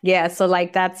 Suffragette. And, yeah. So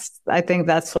like I think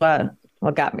that's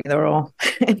what got me the role.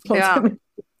 Yeah.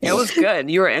 It was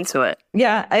good. You were into it.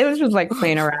 Yeah, I was just like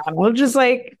playing around. We'll just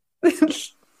like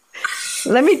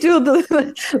let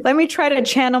me try to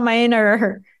channel my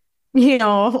inner,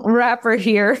 rapper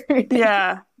here.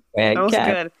 Yeah. It was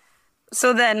good.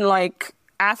 So then like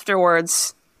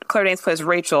afterwards, Claire Danes plays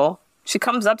Rachel. She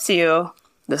comes up to you.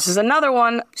 This is another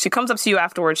one. She comes up to you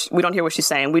afterwards. We don't hear what she's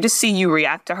saying. We just see you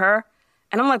react to her.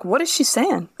 And I'm like, what is she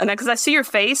saying? And because I see your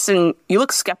face and you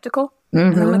look skeptical.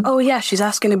 Mm-hmm. And I'm like, oh, yeah, she's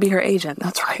asking to be her agent.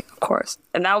 That's right, of course.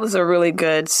 And that was a really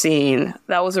good scene.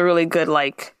 That was a really good,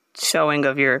 like, showing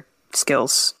of your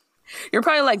skills. You're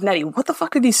probably like, Nettie, what the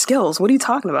fuck are these skills? What are you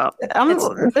talking about?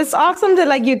 It's awesome that,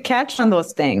 like, you catch on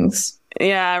those things.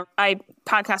 Yeah, I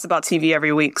podcast about TV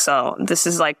every week, so this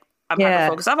is, like, I'm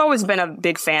hyper-focused. I've always been a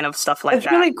big fan of stuff like that.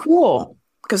 It's really cool.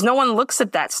 Because no one looks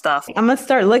at that stuff. I'm going to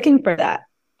start looking for that.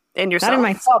 In yourself? Not in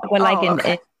myself, but, like,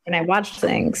 when I watch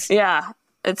things. Yeah.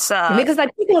 It's because I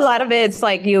think a lot of it's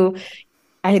like the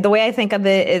way I think of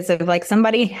it is if like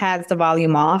somebody has the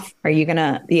volume off, are you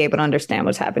gonna be able to understand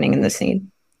what's happening in the scene?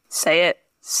 Say it.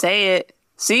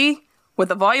 See, with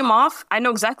the volume off, I know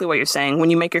exactly what you're saying.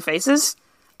 When you make your faces,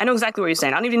 I know exactly what you're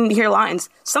saying. I don't even need to hear lines.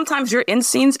 Sometimes you're in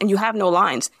scenes and you have no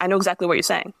lines. I know exactly what you're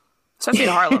saying, especially in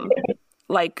Harlem.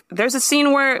 Like there's a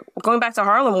scene where going back to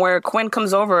Harlem where Quinn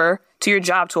comes over to your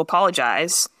job to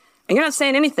apologize, and you're not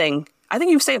saying anything. I think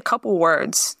you say a couple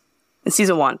words in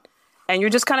season 1, and you're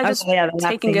just kind of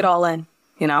taking it all in.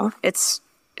 It's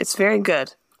very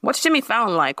good. What's Jimmy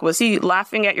Fallon like? Was he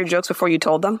laughing at your jokes before you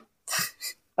told them?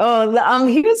 Oh,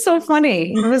 he was so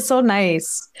funny. He was so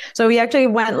nice. So we actually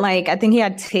went I think he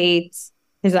had taped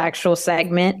his actual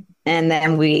segment, and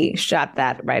then we shot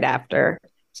that right after.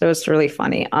 So it's really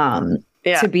funny.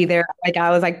 To be there. Like I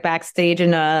was like backstage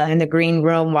in the green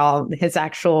room while his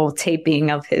actual taping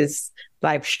of his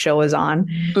live show was on.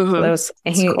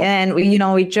 Mm-hmm. And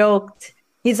we joked.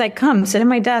 He's like, come sit at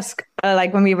my desk.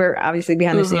 Like when we were obviously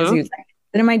behind the scenes, he was like,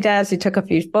 sit at my desk. He took a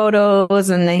few photos,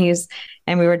 and then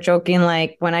and we were joking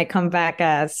like when I come back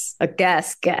as a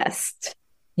guest,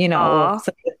 so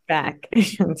back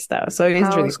and stuff. So he's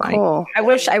really funny. Cool. I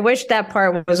wish that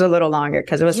part was a little longer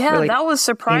because it was really that was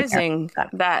surprising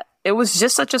that it was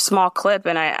just such a small clip,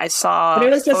 and I saw. But it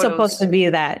was just supposed to be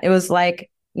that. It was like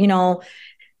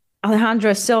Alejandra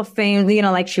is so famous,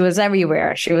 like she was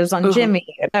everywhere. She was on Jimmy,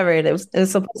 whatever. It was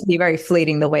supposed to be very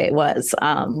fleeting the way it was.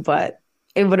 But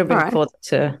it would have been cool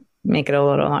to make it a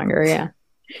little longer. Yeah.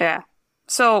 Yeah.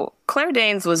 So Claire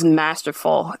Danes was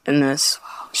masterful in this.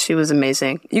 She was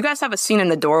amazing. You guys have a scene in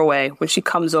the doorway when she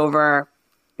comes over.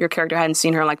 Your character hadn't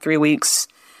seen her in like 3 weeks,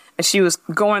 and she was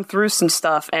going through some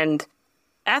stuff. And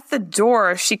at the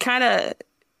door, she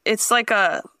it's like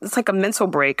a mental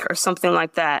break or something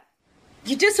like that.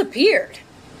 You disappeared.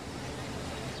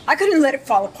 I couldn't let it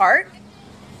fall apart.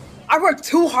 I worked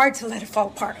too hard to let it fall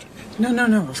apart. No,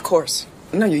 of course.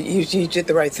 No, you did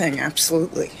the right thing,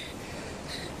 absolutely.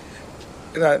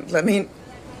 Let me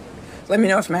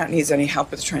know if Matt needs any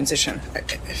help with the transition.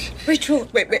 Rachel.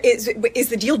 Wait, is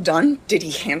the deal done? Did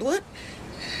he handle it?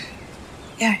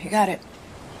 Yeah, you got it.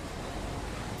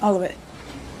 All of it.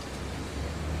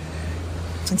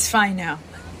 It's fine now.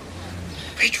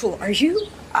 Rachel, are you?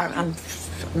 I'm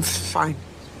fine.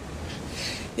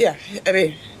 Yeah, I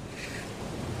mean,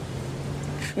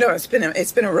 no, it's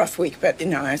been a rough week, but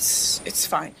it's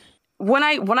fine. When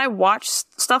I watch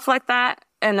stuff like that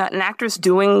and an actress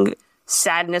doing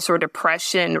sadness or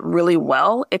depression really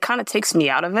well, it kind of takes me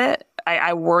out of it.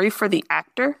 I worry for the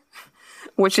actor,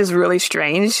 which is really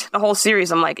strange. The whole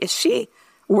series, I'm like,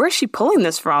 where is she pulling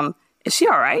this from? Is she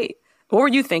all right? What were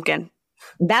you thinking?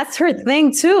 That's her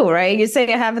thing too, right? You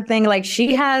say I have a thing, like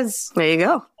she has there you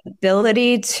go.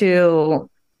 Ability to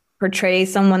portray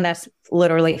someone that's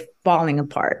literally falling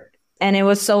apart. And it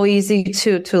was so easy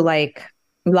to like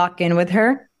lock in with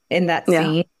her in that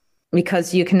scene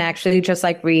because you can actually just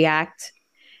like react.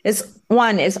 It's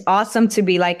awesome to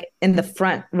be like in the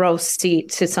front row seat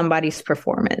to somebody's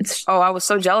performance. Oh, I was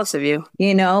so jealous of you.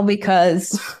 You know,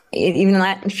 because even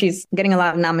like she's getting a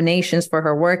lot of nominations for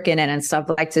her work in it and stuff,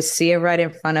 like to see it right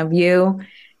in front of you,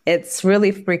 it's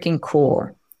really freaking cool.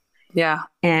 Yeah.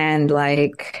 And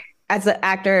like as an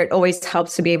actor, it always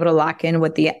helps to be able to lock in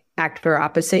with the actor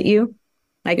opposite you,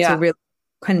 like to really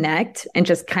connect and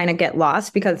just kind of get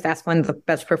lost, because that's when the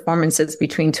best performances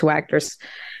between two actors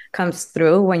comes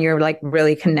through, when you're like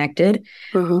really connected.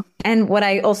 Mm-hmm. And what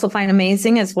I also find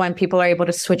amazing is when people are able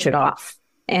to switch it off.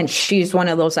 And she's one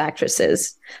of those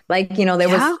actresses. Like, you know, there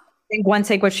was I think one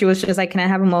take where she was just like, can I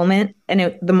have a moment?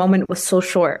 And the moment was so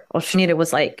short. All she needed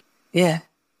was like, yeah.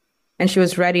 And she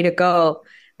was ready to go.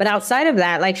 But outside of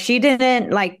that, like she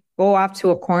didn't like go off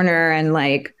to a corner and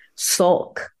like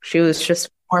sulk. She was just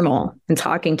formal and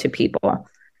talking to people.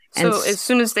 So as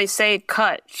soon as they say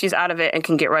cut, she's out of it and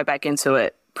can get right back into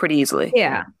it pretty easily.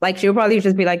 Yeah. Like she'll probably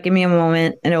just be like, give me a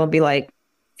moment, and it will be like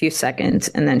a few seconds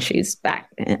and then she's back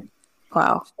in.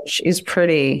 Wow. It's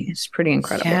pretty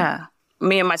incredible. Yeah.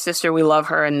 Me and my sister, we love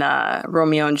her in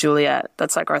Romeo and Juliet.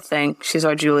 That's like our thing. She's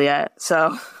our Juliet.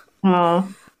 So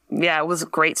yeah, it was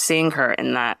great seeing her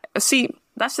in that. See,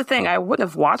 that's the thing. I wouldn't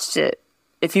have watched it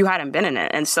if you hadn't been in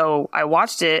it. And so I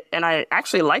watched it and I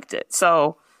actually liked it.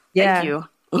 So thank you.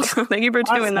 Thank you for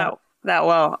doing that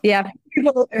well. Yeah.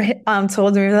 People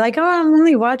told me like, oh, I'm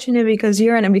only watching it because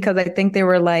you're in it, because I think they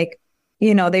were like,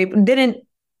 you know, they didn't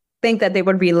think that they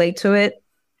would relate to it.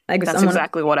 Like that's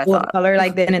exactly what I thought. Color,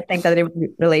 like they didn't think that they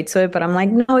would relate to it. But I'm like,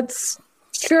 no, it's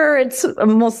a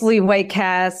mostly white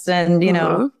cast, and you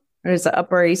know, there's the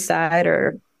Upper East Side,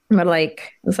 but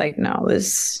like it's like no, the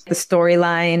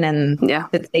storyline and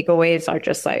the takeaways are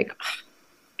just like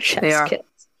chef's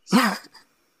kiss.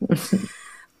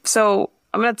 So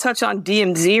I'm going to touch on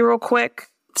DMZ real quick.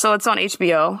 So it's on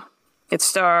HBO. It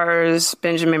stars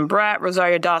Benjamin Bratt,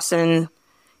 Rosario Dawson.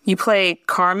 You play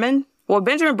Carmen. Well,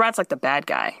 Benjamin Bratt's like the bad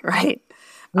guy, right?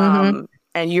 Mm-hmm.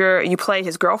 And you play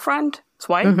his girlfriend, his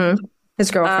wife. Mm-hmm. His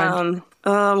girlfriend.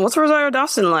 What's Rosario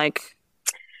Dawson like?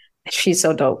 She's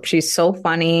so dope. She's so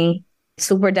funny,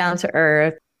 super down to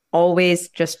earth, always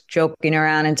just joking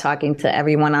around and talking to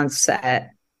everyone on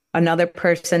set. Another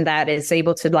person that is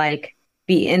able to like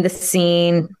be in the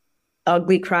scene,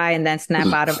 ugly cry, and then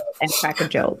snap out of it and crack a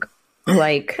joke.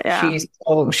 Like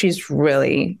she's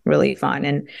really, really fun.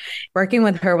 And working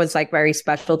with her was like very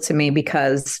special to me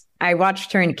because I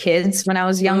watched her in Kids when I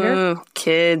was younger.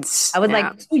 Kids. I was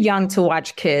like too young to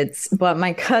watch Kids, but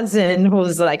my cousin, who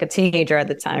was like a teenager at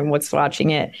the time, was watching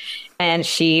it. And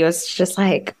she was just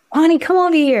like, Juani, come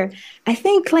over here. I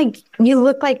think like you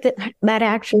look like that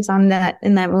actress in that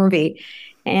movie.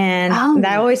 And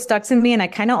that always stuck to me. And I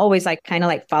kind of always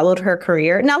followed her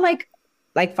career. Not like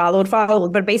followed,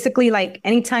 but basically like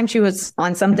anytime she was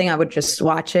on something, I would just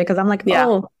watch it because I'm like,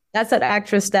 oh, that's that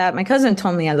actress that my cousin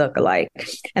told me I look alike.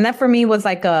 And that for me was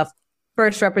like a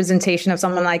first representation of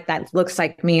someone like that looks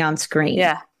like me on screen.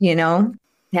 Yeah. You know,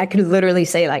 I could literally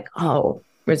say like, oh,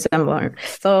 resemble her.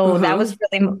 So that was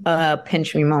really a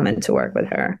pinch me moment to work with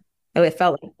her. It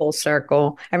felt like full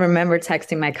circle. I remember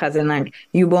texting my cousin, like,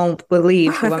 you won't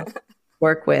believe who I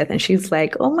work with. And she's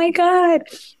like, oh my God.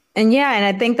 And yeah, and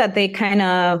I think that they kind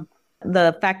of,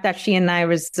 the fact that she and I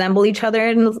resemble each other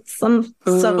in some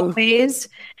subtle ways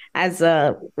as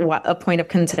a point of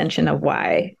contention of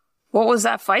why. What was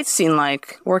that fight scene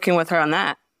like, working with her on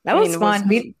that? That was fun.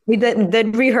 We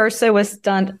did rehearse it with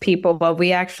stunt people, but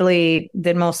we actually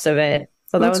did most of it.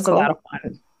 So that was cool. A lot of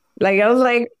fun. Like, I was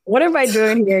like, what am I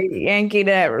doing here? Yanking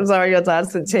at Rosario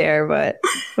Dawson's hair, but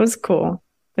it was cool.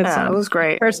 It was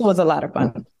great. First was a lot of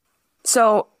fun.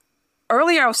 So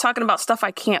earlier I was talking about stuff I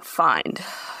can't find.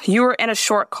 You were in a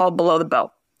short called Below the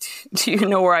Belt. Do you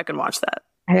know where I can watch that?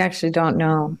 I actually don't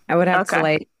know. I would have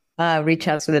to reach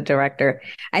out to the director.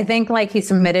 I think like he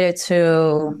submitted it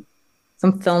to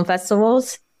some film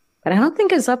festivals, but I don't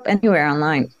think it's up anywhere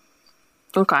online.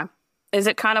 Okay. Is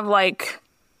it kind of like,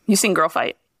 you seen Girl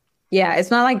Fight? Yeah,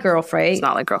 it's not like Girl Fight. It's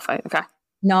not like Girl Fight. Okay.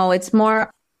 No, it's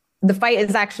more, the fight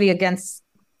is actually against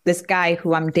this guy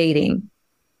who I'm dating,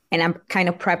 and I'm kind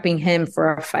of prepping him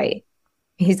for a fight.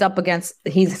 He's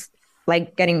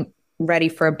like getting ready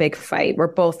for a big fight. We're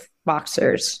both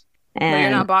boxers. And but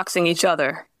you're not boxing each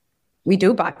other. We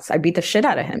do box. I beat the shit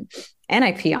out of him, and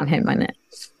I pee on him on it.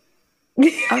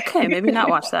 Okay, maybe not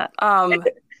watch that.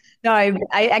 No,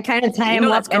 I kind of tie him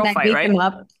up and I beat him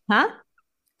up. Huh?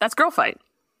 That's Girl Fight.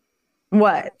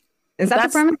 What? Is that the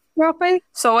premise of Girl Fight?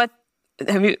 So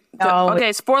have you? No.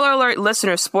 Okay, spoiler alert,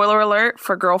 listeners. Spoiler alert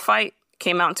for Girl Fight.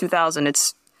 Came out in 2000.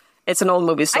 It's an old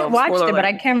movie. So I watched it, but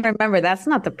I can't remember. That's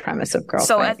not the premise of Girl Fight.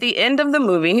 So at the end of the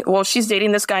movie, well, she's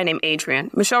dating this guy named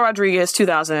Adrian. Michelle Rodriguez,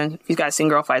 2000. If you guys seen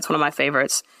Girl Fight, it's one of my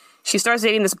favorites. She starts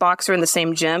dating this boxer in the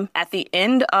same gym. At the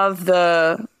end of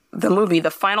the movie,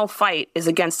 the final fight is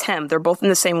against him. They're both in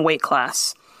the same weight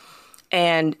class.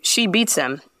 And she beats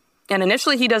him. And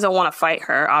initially, he doesn't want to fight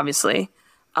her, obviously,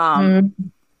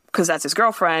 because that's his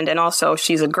girlfriend. And also,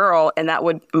 she's a girl. And that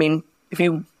would, I mean, if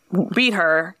you beat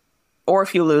her or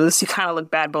if you lose, you kind of look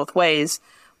bad both ways.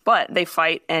 But they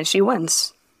fight and she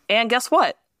wins. And guess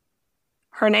what?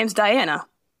 Her name's Diana.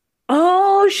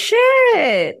 Oh,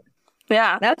 shit.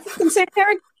 Yeah. That's the same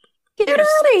character. Get out of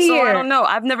here. So I don't know.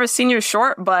 I've never seen your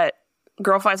short, but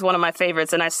Girl Fight's one of my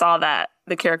favorites. And I saw that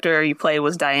the character you played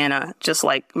was Diana, just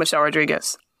like Michelle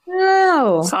Rodriguez.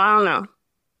 No. So I don't know.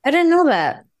 I didn't know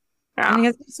that. Yeah. I mean,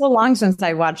 it's been so long since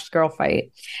I watched Girl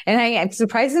Fight. And I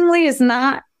surprisingly is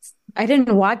not, I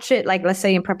didn't watch it, like, let's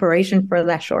say in preparation for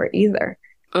that short either.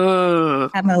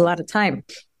 Having a lot of time.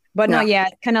 But no, yeah,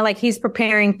 kind of like he's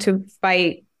preparing to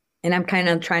fight and I'm kind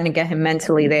of trying to get him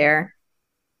mentally there.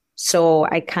 So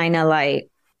I kind of like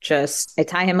I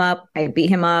tie him up, I beat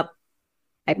him up,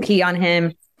 I pee on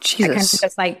him. Jesus. I kind of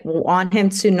just like want him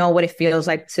to know what it feels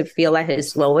like to feel at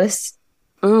his lowest.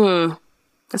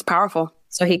 That's powerful.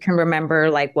 So he can remember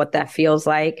like what that feels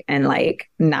like and like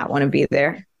not want to be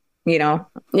there, you know?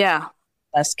 Yeah.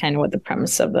 That's kind of what the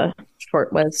premise of the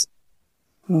short was.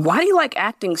 Why do you like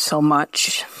acting so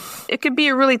much? It could be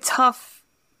a really tough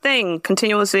thing,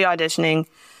 continuously auditioning,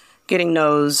 getting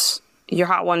no's. You're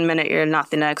hot one minute, you're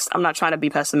not the next. I'm not trying to be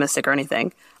pessimistic or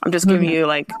anything. I'm just giving you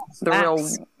like the real,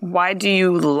 why do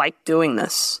you like doing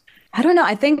this? I don't know.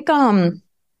 I think when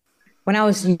I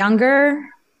was younger,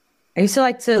 I used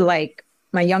to like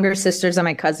my younger sisters and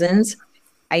my cousins.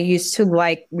 I used to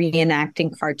like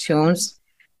reenacting cartoons.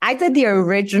 I did the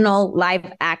original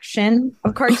live action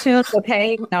of cartoons.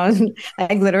 Okay. No,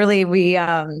 like literally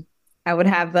I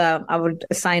would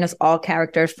assign us all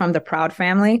characters from the Proud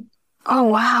Family. Oh,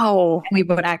 wow. We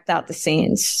would act out the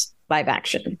scenes, live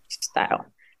action style.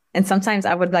 And sometimes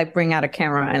I would like bring out a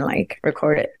camera and like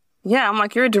record it. Yeah, I'm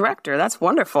like, you're a director. That's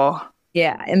wonderful.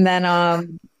 Yeah. And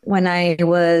then when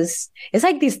it's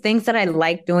like these things that I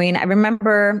like doing. I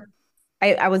remember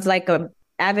I was like a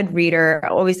avid reader,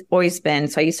 always been.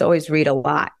 So I used to always read a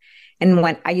lot. And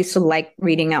when I used to like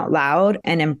reading out loud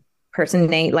and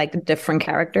impersonate like different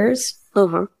characters.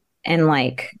 And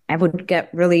like I would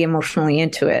get really emotionally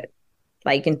into it.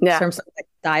 Like in terms of like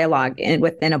dialogue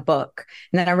within a book.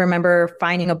 And then I remember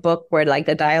finding a book where like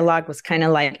the dialogue was kind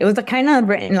of like, it was kind of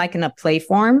written like in a play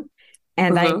form.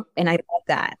 And I love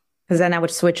that because then I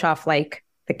would switch off like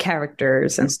the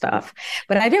characters and stuff.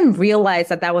 But I didn't realize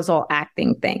that was all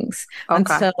acting things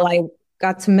until I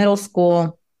got to middle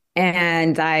school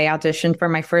and I auditioned for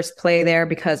my first play there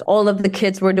because all of the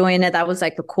kids were doing it. That was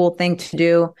like a cool thing to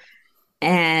do.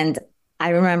 And I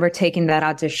remember taking that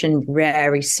audition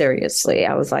very seriously.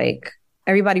 I was like,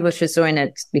 everybody was just doing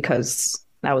it because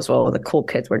that was all the cool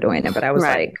kids were doing it. But I was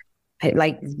like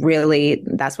really,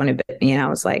 that's when I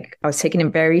was like, I was taking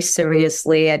it very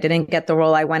seriously. I didn't get the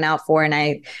role I went out for and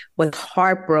I was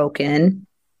heartbroken.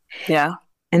 Yeah.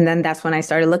 And then that's when I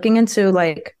started looking into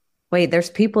like, wait, there's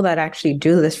people that actually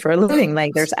do this for a living.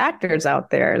 Like there's actors out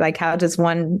there. Like how does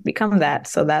one become that?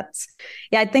 So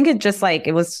I think it just like,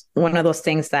 it was one of those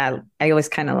things that I always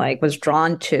kind of like was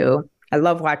drawn to. I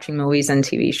love watching movies and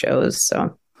TV shows.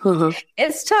 So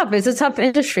it's tough. It's a tough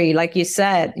industry. Like you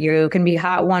said, you can be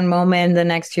hot one moment, the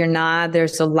next you're not.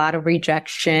 There's a lot of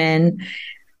rejection,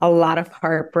 a lot of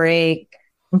heartbreak,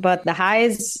 but the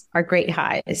highs are great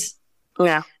highs.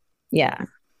 Yeah. Yeah.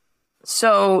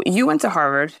 So you went to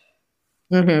Harvard.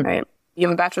 Right. You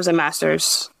have a bachelor's and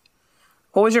master's.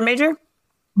 What was your major?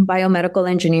 Biomedical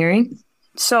engineering.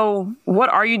 So what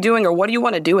are you doing or what do you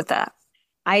want to do with that?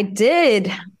 I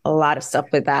did a lot of stuff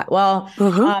with that. Well,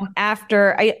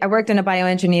 after I worked in a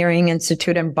bioengineering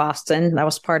institute in Boston, that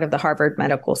was part of the Harvard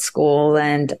Medical School.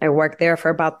 And I worked there for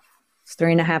about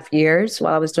 3.5 years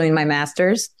while I was doing my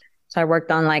master's. So I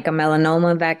worked on like a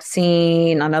melanoma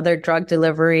vaccine, on other drug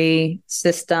delivery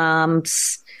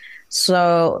systems.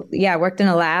 So yeah, I worked in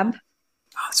a lab.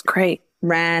 Oh, that's great.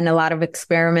 Ran a lot of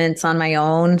experiments on my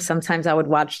own. Sometimes I would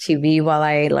watch TV while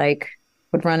I like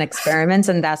would run experiments.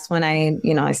 And that's when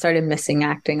I started missing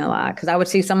acting a lot, because I would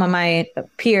see some of my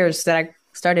peers that I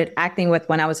started acting with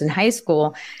when I was in high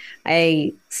school.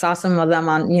 I saw some of them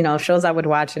on, shows I would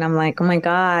watch, and I'm like, oh my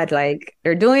God, like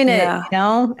they're doing it,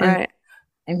 And right.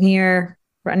 I'm here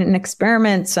running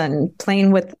experiments and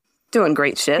playing with doing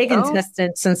great shit, big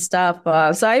contestants and stuff.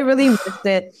 So I really missed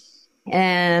it.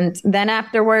 And then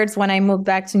afterwards, when I moved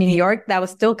back to New York, that was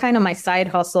still kind of my side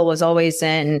hustle, was always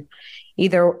in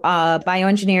either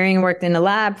bioengineering, worked in the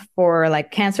lab for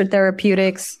like cancer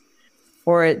therapeutics,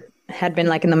 or it had been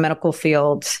like in the medical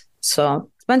field. So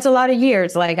spent a lot of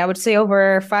years, like I would say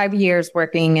over 5 years,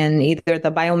 working in either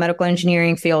the biomedical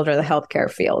engineering field or the healthcare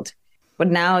field. But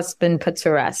now it's been put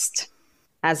to rest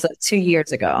as of 2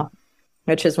 years ago,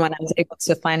 which is when I was able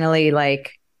to finally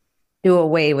like do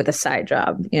away with a side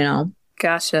job,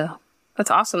 Gotcha.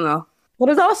 That's awesome though. But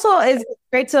it's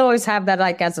great to always have that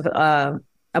like as a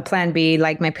plan B.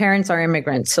 Like my parents are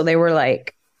immigrants, so they were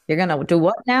like, "You're gonna do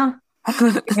what now?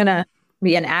 You're gonna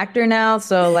be an actor now?"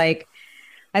 So like,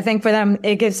 I think for them,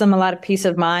 it gives them a lot of peace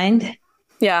of mind.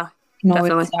 Yeah,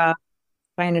 definitely.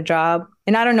 Find a job.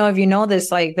 And I don't know if you know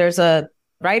this, like there's a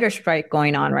writer strike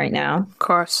going on right now. Of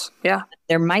course. Yeah.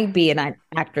 There might be an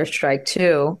actor strike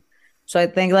too. So I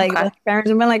think like the parents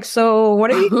have been like, so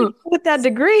what are you doing with that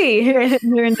degree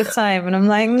during this time? And I'm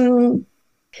like,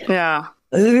 yeah,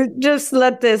 just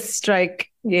let this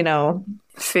strike,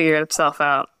 figure itself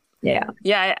out. Yeah.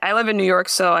 Yeah. I live in New York,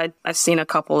 so I've seen a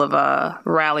couple of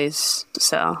rallies.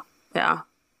 So yeah.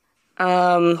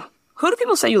 Who do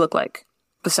people say you look like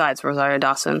besides Rosario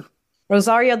Dawson?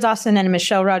 Rosario Dawson and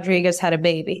Michelle Rodriguez had a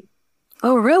baby.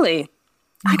 Oh, really?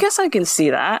 I guess I can see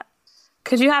that.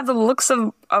 Because you have the looks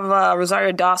of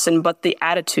Rosario Dawson, but the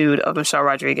attitude of Michelle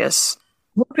Rodriguez.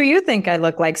 What do you think I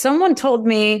look like? Someone told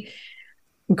me,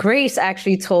 Grace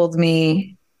actually told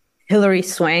me Hilary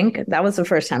Swank. That was the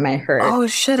first time I heard. Oh,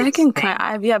 shit.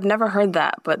 I've never heard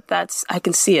that, but I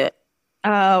can see it.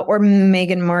 Or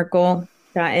Meghan Markle.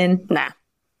 Gotten. Nah.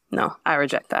 No, I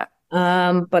reject that.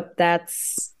 But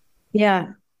that's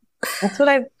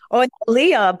what Oh,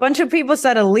 Aaliyah. A bunch of people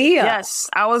said Aaliyah. Yes,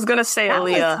 I was going to say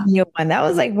Aaliyah. Was new one. That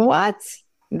was like, what?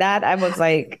 That I was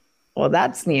like, well,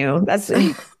 that's new. That's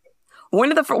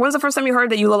When's the first time you heard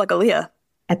that you look like Aaliyah?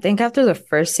 I think after the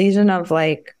first season of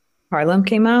like Harlem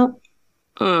came out.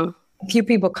 A few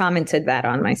people commented that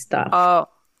on my stuff. Oh,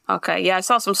 okay. Yeah, I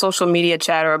saw some social media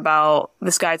chatter about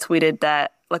this guy tweeted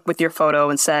that like with your photo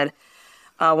and said,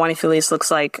 Juani Feliz looks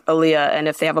like Aaliyah, and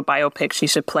if they have a biopic, she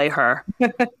should play her.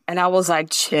 And I was like,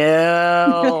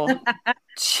 chill.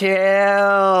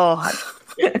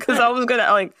 Because I was going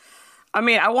to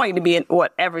I want you to be in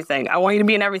everything. I want you to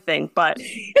be in everything. But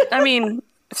if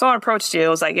someone approached you, it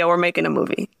was like, yeah, we're making a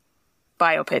movie.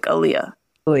 Biopic, Aaliyah.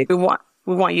 We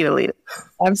want you to lead it.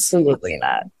 Absolutely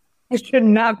not. I should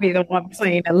not be the one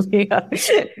playing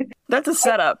Aaliyah. That's a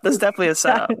setup. That's definitely a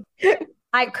setup.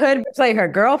 I could play her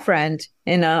girlfriend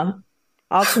in a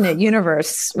alternate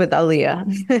universe with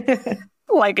Aaliyah.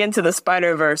 Like Into the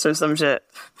Spider-Verse or some shit.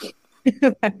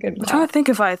 I'm trying to think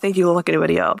if I think you look like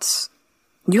anybody else.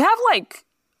 You have like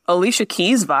Alicia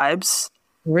Keys vibes.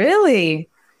 Really?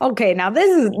 Okay, now this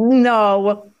is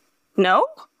no. No?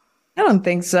 I don't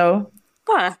think so.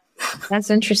 Huh. That's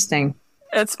interesting.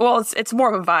 It's more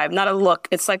of a vibe, not a look.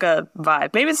 It's like a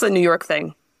vibe. Maybe it's a New York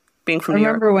thing. Being from New York.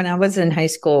 I remember when I was in high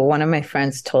school, one of my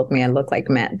friends told me I looked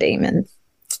like Matt Damon.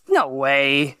 No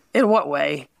way. In what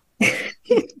way?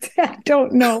 I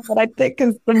don't know, but I think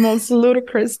it's the most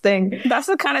ludicrous thing. That's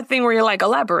the kind of thing where you're like,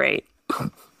 elaborate.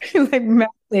 Like Matt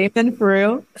Damon, for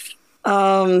real?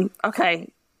 Okay.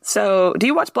 So, do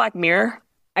you watch Black Mirror?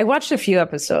 I watched a few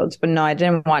episodes, but no, I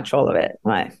didn't watch all of it.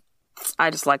 Why?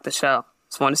 I just like the show.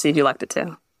 Just want to see if you liked it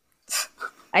too.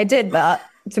 I did, but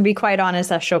to be quite honest,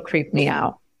 that show creeped me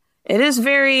out. It is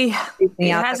it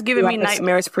has given me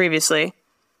nightmares previously,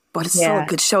 but it's still a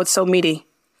good show. It's so meaty.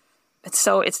 It's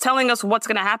telling us what's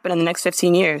going to happen in the next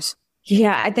 15 years.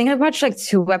 Yeah, I think I watched like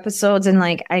 2 episodes and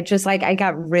like, I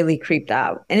got really creeped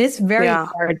out, and it's very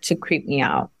hard to creep me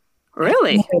out.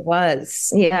 Really? It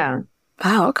was. Yeah.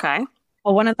 Oh, okay.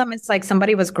 Well, one of them is like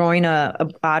somebody was growing a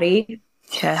body.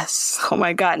 Yes. Oh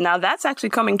my God. Now that's actually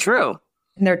coming true.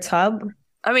 In their tub.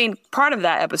 I mean, part of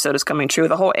that episode is coming true,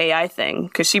 the whole AI thing,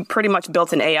 because she pretty much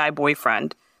built an AI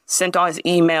boyfriend, sent all his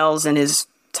emails and his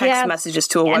text messages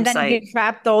to a website. And then he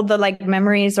trapped all the like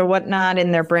memories or whatnot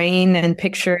in their brain and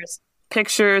pictures.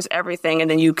 pictures, everything,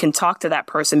 and then you can talk to that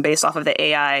person based off of the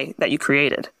AI that you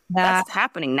created. That's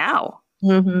happening now.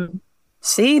 Mm-hmm.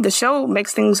 See, the show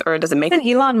makes things, or does it make? And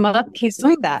Elon Musk, he's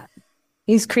doing that.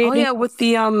 He's creating. Oh yeah, with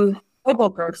the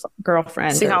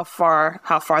girlfriend. See how far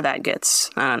that gets.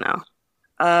 I don't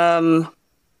know.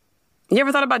 You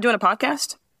ever thought about doing a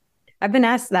podcast? I've been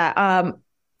asked that.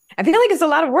 I feel like it's a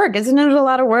lot of work. Isn't it a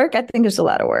lot of work? I think it's a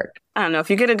lot of work. I don't know. If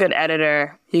you get a good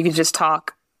editor, you can just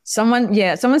talk.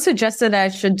 Someone suggested I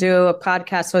should do a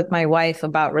podcast with my wife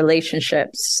about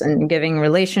relationships and giving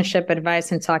relationship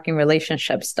advice and talking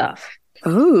relationship stuff.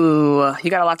 Ooh, you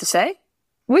got a lot to say?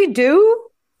 We do.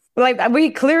 Like,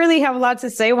 we clearly have a lot to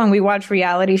say when we watch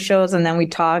reality shows, and then we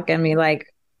talk and we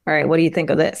like, all right, what do you think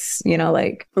of this? You know,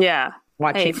 like, yeah.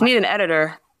 Hey, if you need an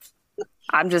editor,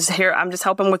 I'm just here. I'm just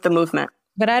helping with the movement.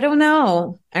 But I don't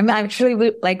know. I'm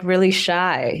actually like really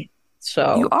shy.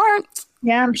 So you aren't.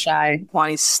 Yeah, I'm shy.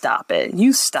 Juani, stop it.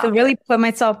 You stop. To really put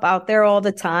myself out there all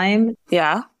the time.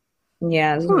 Yeah.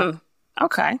 Yeah.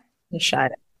 Okay. I'm shy.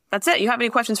 That's it. You have any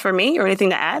questions for me or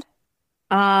anything to add?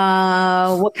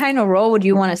 What kind of role would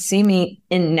you want to see me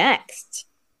in next?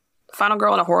 Final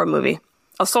girl in a horror movie.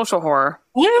 A social horror.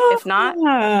 Yeah. If not,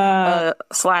 a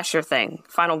slasher thing.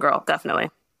 Final girl, definitely.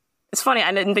 It's funny.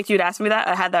 I didn't think you'd ask me that.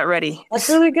 I had that ready. That's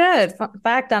really good. In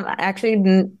fact, I'm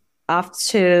actually off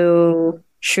to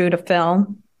shoot a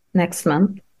film next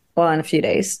month. Well, in a few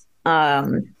days.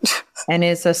 And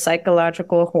it's a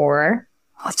psychological horror.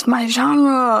 That's my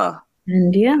genre.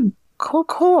 And yeah. Cool.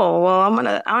 Well,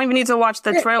 I don't even need to watch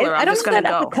the trailer. I'm just going to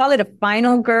go. I would call it a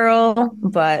final girl,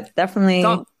 but definitely.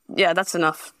 Yeah, that's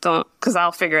enough. Because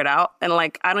I'll figure it out. And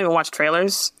like, I don't even watch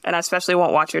trailers. And I especially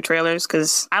won't watch your trailers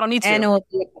because I don't need to. And it will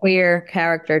be a queer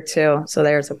character too. So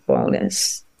there's a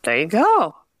bonus. There you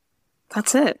go.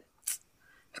 That's it.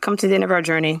 We've come to the end of our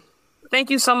journey. Thank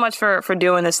you so much for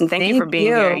doing this. And thank you for being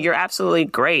here. You're absolutely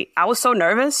great. I was so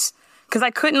nervous because I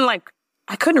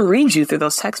couldn't read you through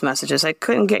those text messages. I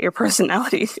couldn't get your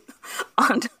personality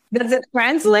on. Does it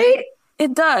translate?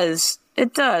 It does.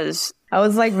 I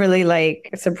was like really like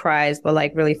surprised, but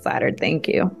like really flattered. Thank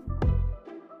you.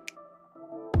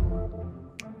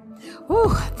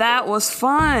 Ooh, that was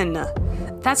fun.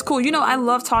 That's cool. You know, I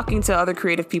love talking to other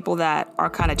creative people that are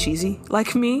kind of cheesy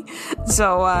like me.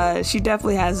 So she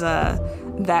definitely has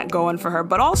that going for her.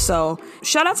 But also,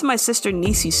 shout out to my sister,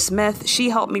 Nisi Smith. She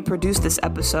helped me produce this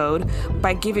episode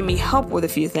by giving me help with a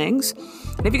few things.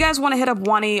 And if you guys want to hit up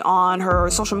Juani on her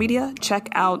social media, check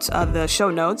out the show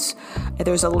notes.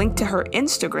 There's a link to her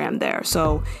Instagram there,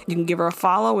 so you can give her a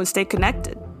follow and stay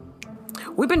connected.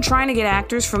 We've been trying to get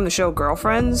actors from the show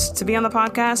Girlfriends to be on the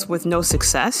podcast with no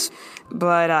success.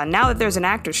 But now that there's an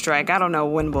actor strike, I don't know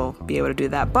when we'll be able to do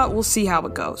that, but we'll see how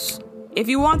it goes. If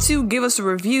you want to, give us a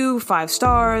review, 5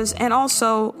 stars, and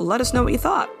also let us know what you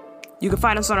thought. You can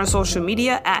find us on our social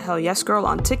media at HellYesGirl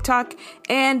on TikTok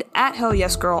and at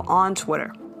HellYesGirl on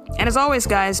Twitter. And as always,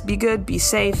 guys, be good, be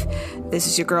safe. This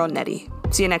is your girl, Nettie.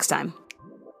 See you next time.